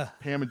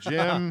 Pam and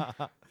Jim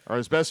are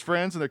his best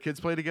friends, and their kids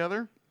play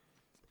together.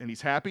 And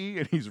he's happy,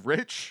 and he's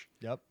rich.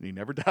 Yep. And he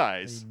never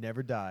dies. He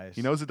never dies.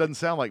 He knows it doesn't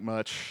sound like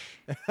much,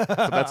 but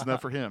that's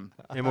enough for him.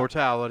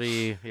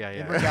 Immortality. Yeah.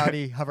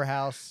 Immortality, hover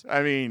house,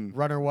 I mean,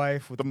 runner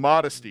wife with the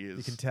modesty is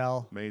you can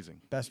tell amazing.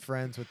 best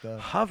friends with the.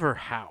 Hover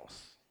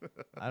house.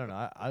 I don't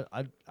know.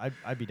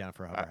 I'd be down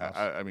for a hover house.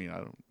 I mean, I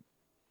don't.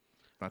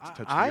 Not to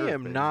touch the I earth,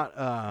 am baby. not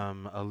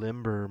a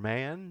limber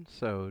man,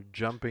 so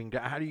jumping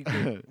down. How do you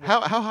get, How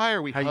high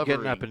are we? how you hovering?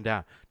 getting up and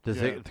down?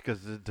 Does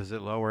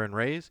it lower and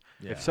raise?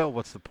 Yeah. If so,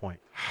 what's the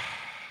point?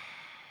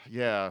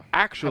 Yeah.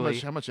 Actually,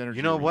 how much energy?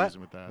 you know are we what?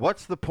 using with that?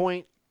 What's the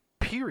point?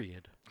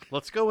 Period.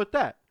 Let's go with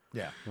that.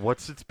 Yeah.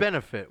 What's its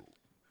benefit?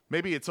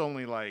 Maybe it's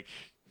only like.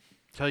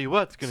 Tell you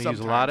what, it's going to use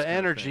a lot of sometimes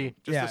kind energy. thing.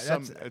 Just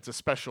Yeah, it's a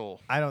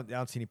special. I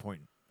don't see any point.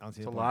 I don't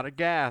see It's a any lot of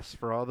gas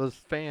for all those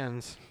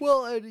fans.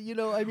 Well, I mean,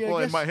 Well, I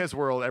in guess his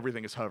world,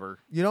 everything is hover.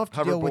 you don't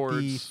have to deal with the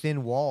hoverboards.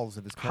 thin walls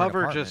of his current Hover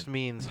apartment. just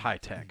means high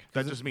tech.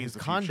 That just means his the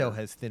condo future.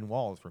 has thin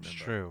walls. Remember,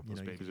 true. You know, Those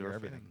you babies can are hear a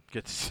everything. thing.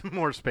 Get some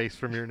more space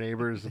from your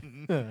neighbors.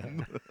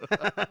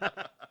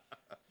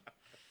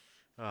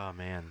 Oh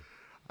man.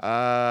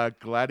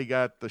 Glad he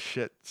got the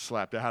shit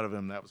slapped out of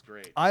him. That was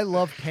great. I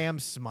love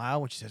Pam's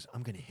smile when she says,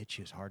 "I'm going to hit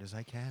you as hard as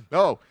I can."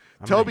 Oh,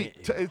 I'm Toby!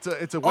 gonna hit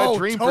It's a wet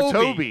dream for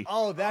Toby.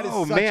 Oh, that is.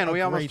 Oh such man, a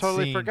we almost great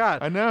totally scene.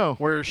 forgot. I know.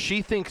 Where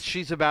she thinks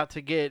she's about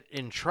to get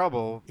in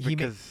trouble He ma-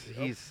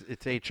 because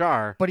it's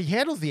HR. But he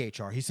handles the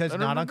HR. He says No,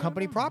 not no, on no,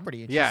 company no.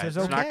 property. And Yeah, she it's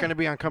says, okay. not going to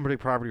be on company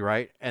property,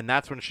 right? And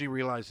that's when she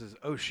realizes,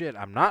 oh shit,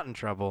 I'm not in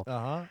trouble.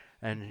 Uh-huh.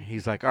 And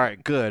he's like, all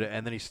right, good.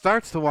 And then he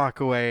starts to walk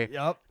away,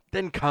 Yep.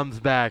 then comes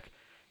back,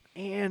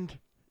 and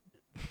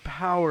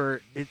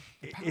power,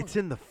 it's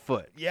in the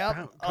foot.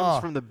 Yep.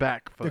 Comes from the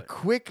back foot.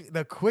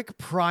 The quick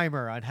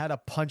primer on how to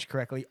punch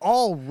correctly,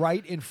 all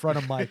right in front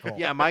of Michael.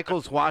 Yeah,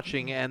 Michael's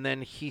watching, and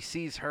then he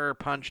sees her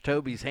punch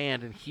Toby's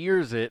hand and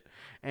hears it,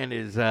 and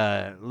his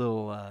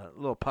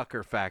little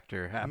pucker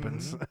factor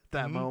happens at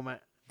that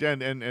moment.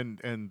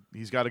 And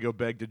he's got to go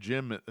beg to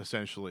Jim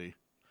essentially.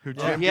 Who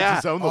Jim Yeah. gets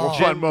his own little Oh.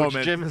 fun Which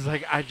moment. Jim is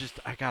like, I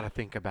gotta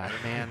think about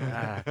it, man.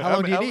 How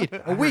long do you need? I A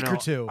don't week or know.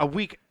 two. A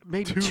week,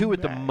 maybe 2 two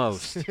at the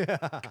max. most.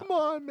 Come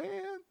on,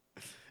 man.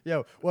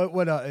 Yo, what?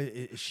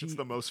 She. It's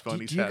the most fun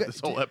do he's you had gu-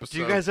 this whole episode. Do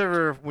you guys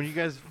ever, when you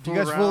guys Do you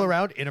guys fool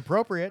around?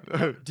 Inappropriate.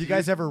 Do you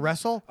guys ever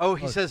wrestle? Oh,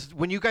 he says,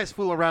 when you guys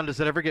fool around, does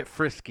it ever get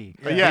frisky?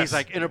 And Yes. he's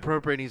like,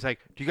 inappropriate. And he's like,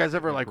 do you guys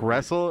ever like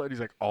wrestle? And he's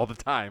like, all the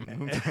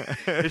time.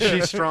 Is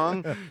she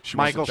strong? She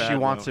wants Michael, it bad, she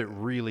wants though. it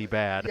really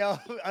bad. Yo,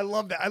 I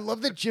love that. I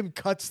love that Jim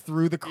cuts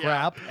through the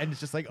crap and it's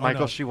just like, oh,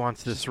 Michael, no. she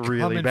wants this She's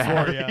really coming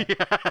bad.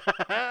 for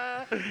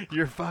Yeah.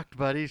 You're fucked,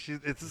 buddy.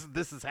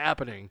 This is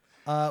happening.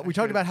 We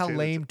talked about how Say that's-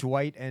 lame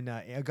Dwight and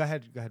go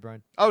ahead,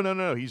 Brian. Oh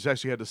no! He's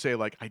actually had to say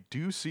like, I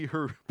do see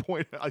her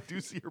point. I do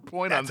see her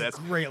point That's on a this.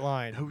 great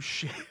line. Oh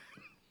shit!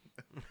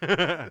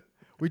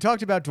 We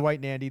talked about Dwight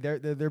and Andy.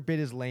 Their bit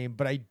is lame,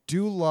 but I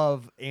do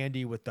love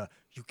Andy with the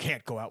 "you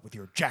can't go out with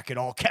your jacket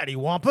all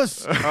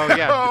cattywampus." Oh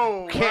yeah,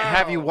 Oh, can't wow.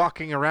 have you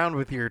walking around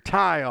with your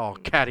tie all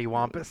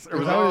cattywampus. Or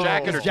was Oh, it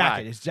jacket or his tie?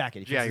 jacket. His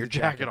jacket. He Yeah, fixes your his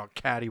jacket all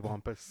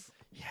cattywampus.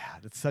 Yeah,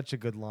 that's such a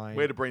good line.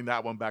 Way to bring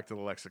that one back to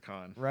the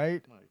lexicon.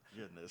 Right? My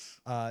goodness.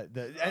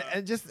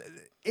 And just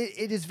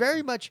it is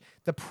very much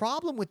the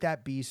problem with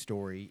that B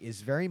story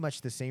is very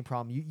much the same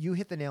problem. You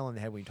hit the nail on the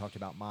head when you talked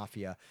about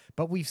Mafia,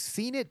 but we've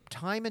seen it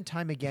time and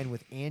time again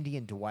with Andy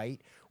and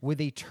Dwight, where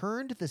they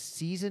turned the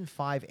season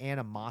 5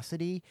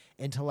 animosity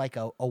into like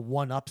a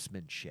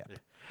one-upsmanship.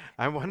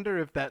 I wonder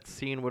if that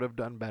scene would have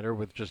done better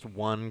with just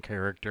one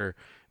character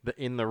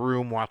in the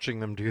room watching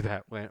them do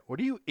that. What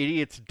are you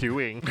idiots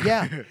doing?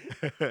 Yeah,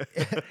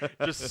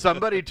 Just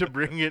somebody to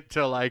bring it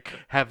to like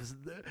have,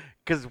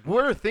 because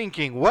we're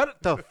thinking,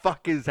 what the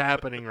fuck is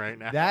happening right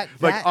now?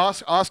 Like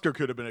Oscar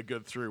could have been a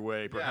good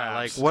three-way,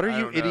 perhaps. like what are I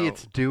you don't know.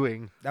 idiots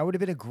doing? that would have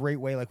been a great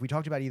way. Like we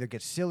talked about, either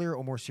get sillier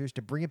or more serious.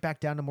 To bring it back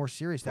down to more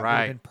serious, that would have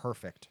Right. been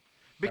perfect.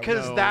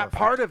 Because No. that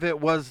part of it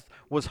was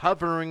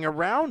hovering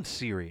around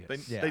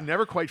serious. They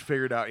never quite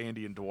figured out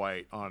Andy and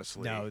Dwight,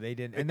 honestly. No, they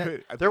didn't. They And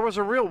could- There was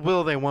a real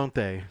will they, won't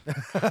they?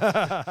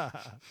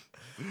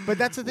 but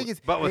that's the thing is,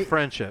 But with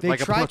friendship, they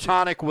like a tried to-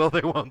 platonic will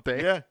they, won't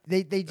they? yeah.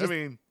 they just I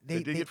mean,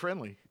 they did get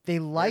friendly. they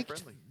liked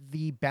friendly.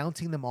 the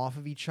bouncing them off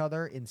of each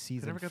other in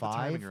season never got the 5,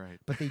 timing right.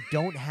 but they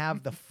don't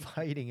have the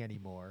fighting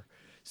anymore.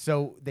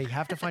 So they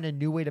have to find a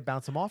new way to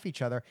bounce them off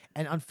each other.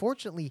 And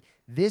unfortunately,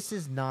 this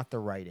is not the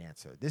right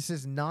answer. This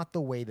is not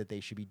the way that they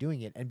should be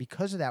doing it. And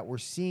because of that, we're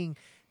seeing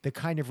the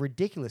kind of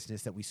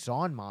ridiculousness that we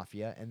saw in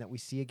Mafia and that we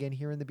see again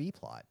here in the B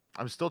plot.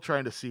 I'm still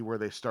trying to see where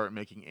they start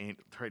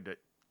trying to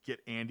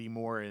get Andy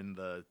more in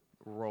the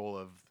role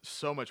of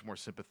so much more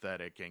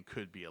sympathetic and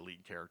could be a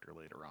lead character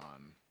later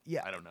on.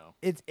 Yeah, I don't know.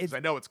 'Cause it's I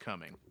know it's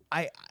coming.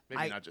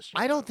 Maybe not just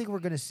yet, I don't though. think we're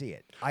going to see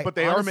it. But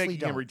they are honestly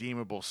making him don't.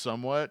 redeemable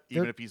somewhat,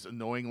 even They're- if he's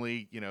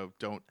annoyingly,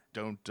 don't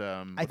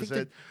I what is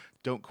think it?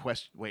 Don't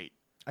question. Wait,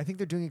 I think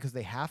they're doing it because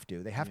they have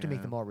to. They have to make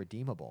Yeah. them all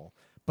redeemable.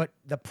 But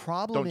the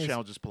problem don't is,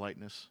 challenge his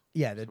politeness.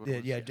 yeah, That's what it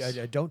was,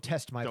 yes. don't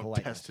test my Don't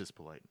politeness. test his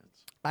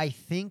politeness. I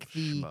think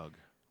Schmug.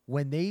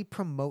 when they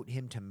promote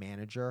him to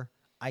manager,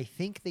 I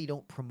think they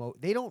don't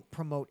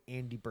promote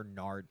Andy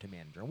Bernard to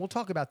manager. And we'll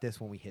talk about this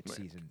when we hit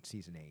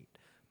season 8.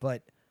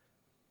 But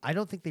I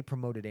don't think they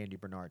promoted Andy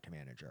Bernard to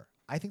manager.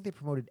 I think they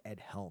promoted Ed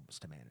Helms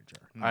to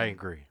manager. I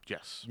agree.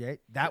 Yes. Yeah,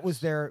 that was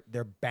their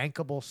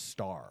bankable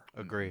star.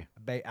 Agree.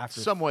 After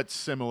Somewhat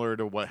similar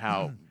to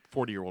how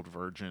 40-year-old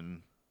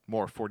virgin,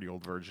 more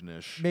 40-year-old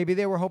virgin-ish. maybe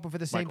they were hoping for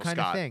the same Michael kind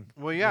Scott. of thing.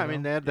 Well, yeah, you I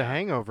mean, know? they had The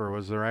Hangover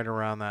was right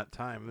around that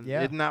time.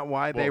 Yeah. Isn't that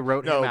why they Well,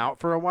 wrote him no. out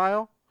for a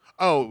while?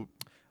 Oh.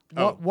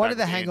 One back of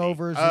the with Andy.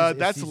 hangovers is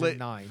that's season lit-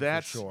 9 for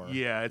That's sure.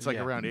 yeah, it's like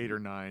Yeah. around 8 or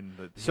 9.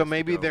 That he So has to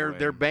maybe go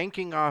they're away.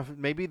 banking off.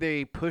 Maybe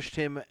they pushed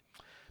him.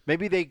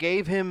 Maybe they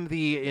gave him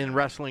in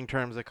wrestling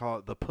terms they call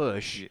it the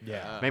push.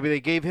 Yeah. Maybe they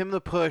gave him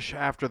the push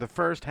after the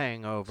first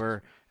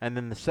Hangover, and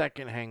then the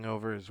second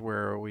Hangover is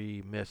where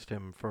we missed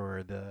him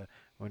for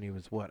when he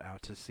was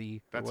out to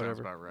sea. That or sounds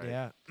whatever. about right.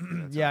 Yeah, That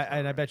sounds yeah, about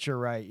and I right. bet you're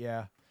right.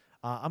 Yeah,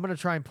 I'm gonna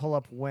try and pull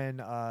up when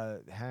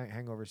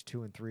Hangovers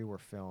 2 and 3 were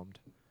filmed.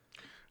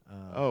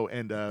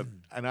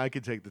 And I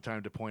could take the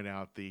time to point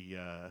out the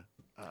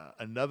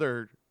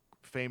another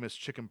famous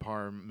chicken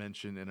parm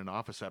mentioned in an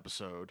Office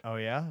episode. Oh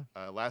yeah,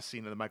 Last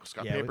scene of the Michael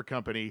Scott Yeah, Paper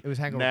Company. it was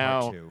Hangover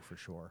now, Part 2 for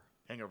sure.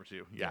 Hangover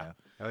 2, yeah.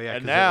 Oh yeah,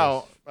 And 'cause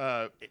it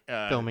now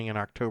was filming in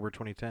October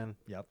 2010.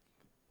 Yep.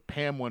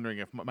 Pam wondering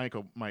if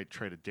Michael might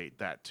try to date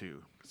that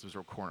too, because it was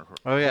a corner.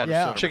 Oh yeah,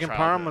 Yeah. Chicken Parm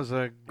childhood. was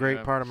a great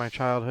Yeah. part of my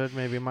childhood.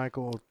 Maybe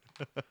Michael will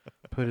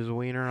put his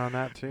wiener on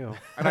that too.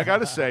 And I got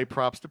to say,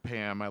 props to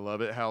Pam. I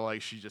love it how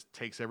she just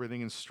takes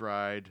everything in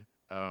stride.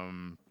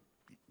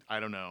 I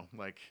don't know,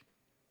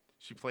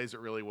 she plays it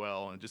really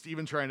well, and just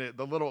even trying to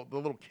the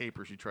little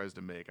caper she tries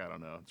to make. I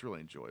don't know, it's really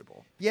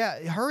enjoyable. Yeah,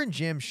 her and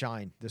Jim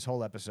shine this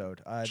whole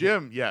episode.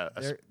 Jim, yeah,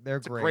 they're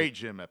it's great. a great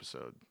Jim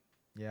episode.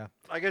 Yeah,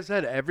 Like I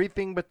said,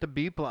 everything but the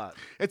B plot.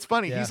 It's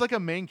funny. Yeah. He's like a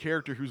main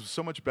character who's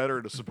so much better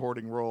at a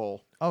supporting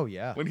role oh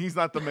yeah, when he's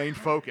not the main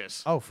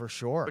focus. oh for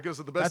sure. Because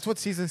of the best- That's what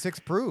season 6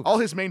 proved. All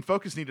his main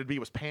focus needed to be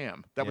was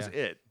Pam. That was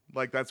Yeah. it.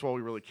 That's what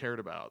we really cared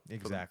about.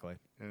 Exactly.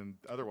 And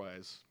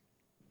otherwise,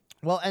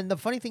 Well, and the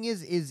funny thing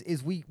is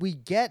we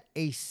get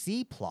a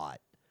C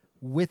plot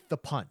with the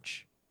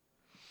punch.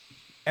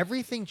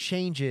 Everything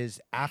changes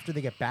after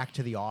they get back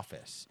to the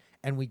office,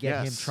 and we get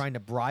him Yes. trying to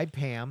bribe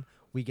Pam.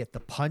 We get the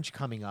punch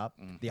coming up.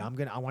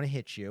 Mm-hmm. I want to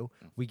hit you.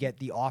 We get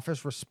the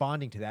office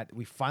responding to that.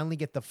 We finally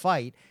get the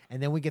fight,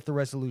 and then we get the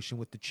resolution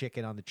with the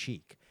chicken on the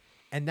cheek,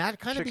 and that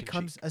kind of Chicken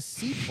becomes a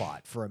C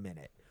plot for a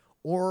minute.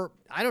 Or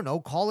I don't know,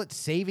 call it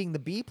saving the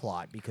B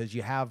plot, because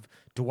you have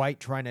Dwight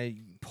trying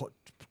to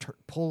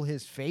pull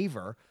his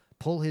favor,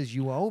 pull his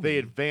you owe me. they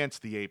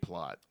advanced the A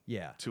plot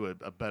Yeah. to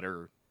a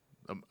better.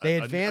 They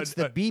advanced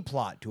the B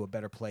plot to a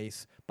better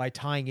place by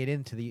tying it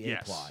into the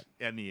yes, A plot.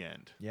 in the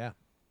end. Yeah,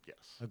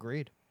 Yes,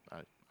 agreed.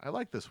 I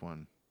like this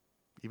one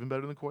even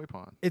better than Koi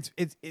Pond.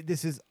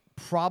 This is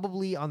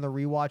probably on the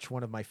rewatch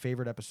one of my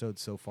favorite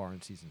episodes so far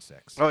in season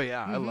 6. Oh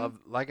yeah, I love.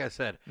 Like I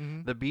said,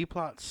 the B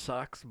plot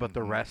sucks, but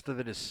the rest of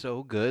it is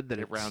so good that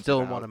it's rounds still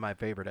it out. one of my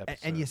favorite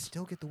episodes. And you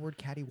still get the word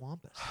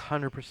Cattywampus.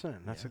 100%.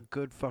 That's a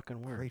good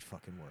fucking word. Great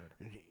fucking word.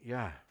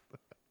 Yeah.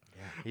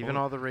 Even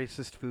all the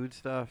racist food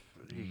stuff,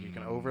 you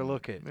can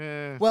overlook it.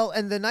 Well,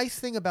 and the nice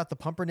thing about the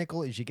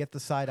pumpernickel is you get the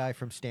side eye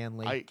from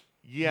Stanley.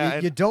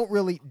 And you don't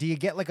really. Do you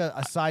get like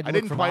a side look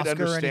didn't from quite Oscar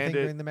or anything understand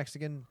it. during the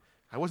Mexican?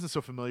 I wasn't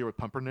so familiar with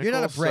pumpernickel. You're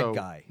not a bread so-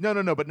 guy.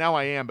 No, but now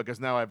I am because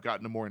now I've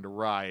gotten more into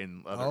rye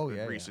in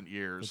recent Good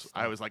years. stuff.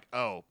 I was like,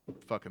 oh,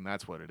 fucking,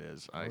 that's what it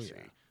is. I see.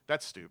 yeah.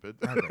 That's stupid.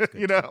 That's good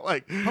You know,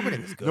 like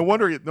Pumpernickel's good. no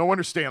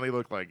wonder Stanley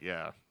looked like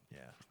Yeah.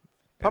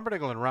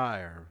 Pumpernickel and rye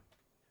are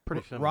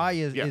pretty similar. Rye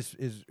Yeah.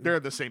 is they're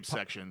in the same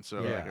section.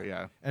 So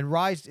yeah. And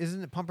rye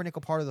isn't it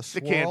pumpernickel part of the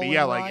swirl? It can be, in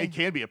yeah, rye? like it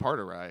can be a part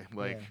of rye.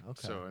 Like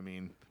okay. so I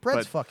mean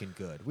Bread's but, fucking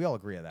good. We all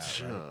agree on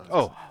that. Right?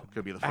 Oh,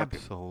 could be the fucking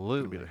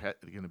absolutely.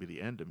 gonna be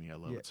the end of me. I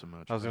love it so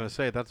much. I was gonna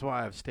say that's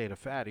why I've stayed a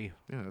fatty.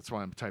 Yeah, that's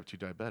why I'm type 2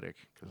 diabetic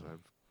because I've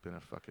been a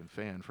fucking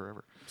fan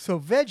forever. So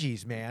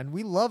veggies, man,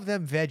 we love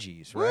them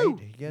veggies, right? Woo!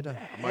 You get a,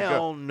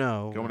 Hell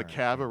no. Going to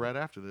Cava right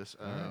after this.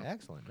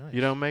 excellent. Nice. You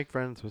don't make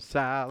friends with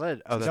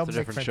salad. Oh, that's Don't a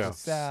make different friends show. with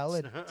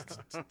salad.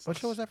 What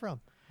show was that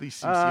from?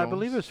 These I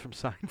believe it was from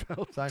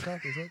Seinfeld.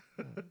 Seinfeld, is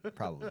it?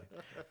 Probably.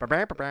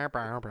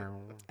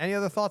 Any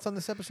other thoughts on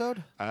this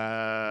episode?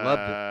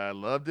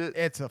 Loved it.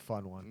 It's a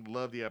fun one.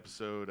 Loved the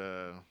episode.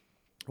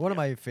 One of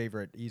my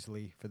favorite,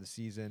 easily, for the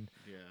season.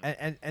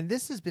 Yeah. And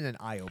this has been an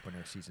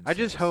eye-opener season. I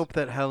just 6. hope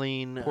that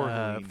Helene, Poor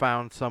Helene.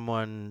 found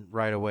someone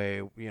right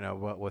away,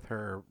 with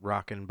her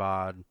rockin'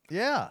 bod.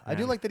 Yeah, I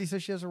do Yeah. like that he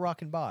says she has a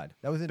rockin' bod.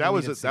 That was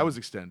That was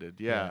extended.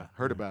 Yeah. Yeah.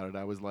 Heard about it.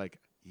 I was like,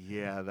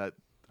 that.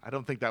 I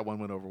don't think that one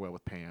went over well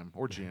with Pam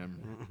or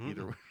Jim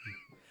either.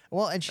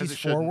 Well, and As she's it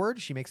shouldn't.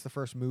 forward. She makes the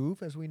first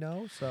move, as we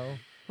know. So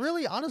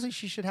really, honestly,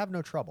 she should have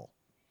no trouble.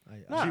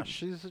 Nah,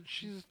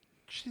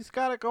 she's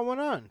got it going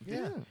on.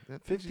 Yeah.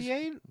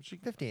 58?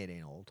 58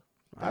 ain't old.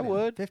 I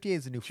would. 58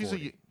 is the new She's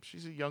 40.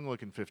 she's a young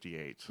looking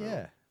 58. So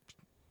Yeah.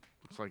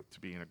 looks like to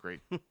be in a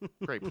great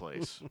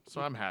place. So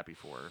I'm happy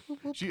for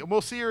her.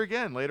 We'll see her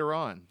again later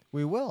on.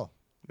 We will.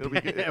 It'll be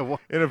Well,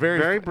 in a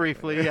very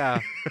briefly, yeah.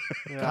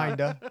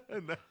 Kinda.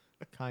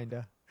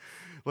 Kinda.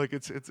 like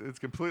it's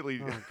completely.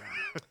 Oh, God.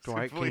 it's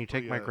Dwight, can you take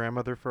completely, my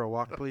grandmother for a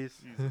walk, please?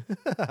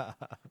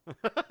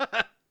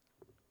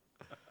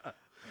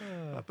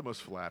 Not the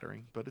most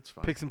flattering, but it's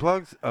fine. Picks and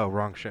plugs? Oh,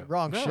 wrong show.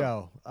 Wrong No.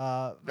 show.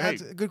 Hey,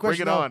 That's a good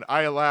question. Bring it though. on.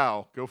 I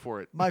allow. Go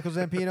for it. Michael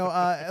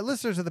Zampino,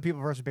 listeners of the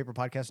People vs. Paper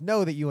podcast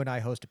know that you and I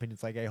host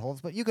Opinions Like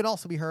A-Holes, but you can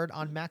also be heard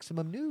on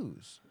Maximum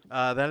News.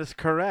 That is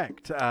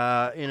correct. In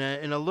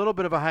a little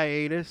bit of a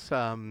hiatus,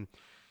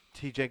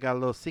 TJ got a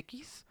little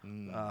sickies.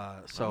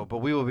 But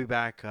we will be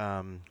back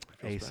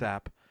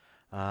ASAP.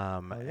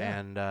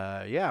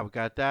 We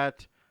got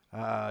that.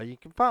 You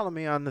can follow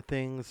me on the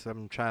things.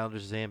 I'm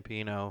Childish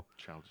Zampino.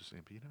 Childish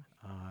Zampino.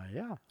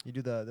 Yeah. You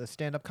do the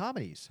stand-up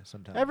comedies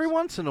sometimes. Every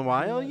once in a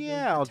while,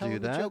 I'll tell do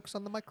the that. jokes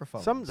on the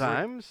microphone.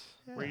 Sometimes.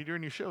 Yeah. Where are you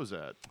doing your shows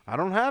at? I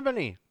don't have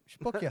any. Should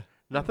book you.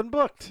 Nothing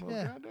booked. Well,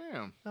 Yeah.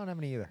 goddamn. I don't have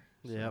any either.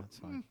 So Yep. that's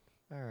fine.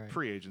 All right.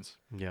 Free agents.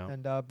 Yeah.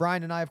 And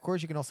Brian and I, of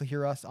course, you can also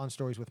hear us on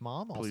Stories with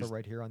Mom, also Please.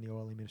 right here on the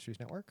OLE Ministries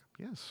Network.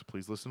 Yes.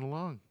 Please listen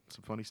along.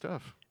 Some funny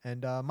stuff.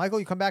 And Michael,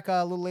 you come back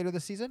a little later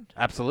this season?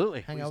 Absolutely.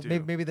 Hang Please out.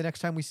 do. Maybe the next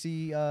time we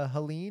see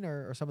Helene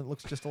or someone that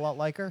looks just a lot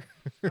like her.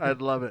 I'd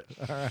love it.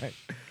 All right.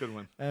 Good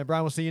one. And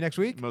Brian, we'll see you next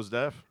week. Most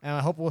def. And I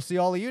hope we'll see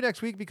all of you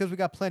next week because we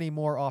got plenty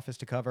more Office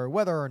to cover,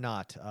 whether or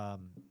not, I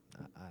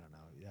don't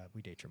know,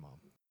 we date your mom.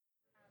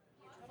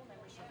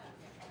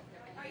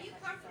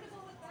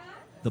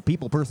 The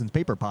People Persons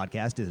Paper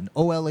Podcast is an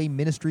OLA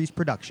Ministries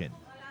production.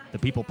 The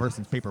People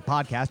Persons Paper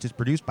Podcast is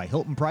produced by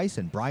Hilton Price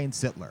and Brian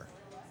Sittler.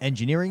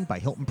 Engineering by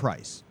Hilton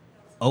Price.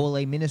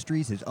 OLA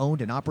Ministries is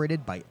owned and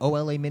operated by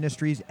OLA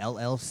Ministries,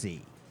 LLC.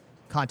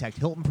 Contact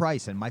Hilton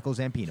Price and Michael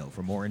Zampino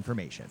for more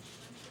information.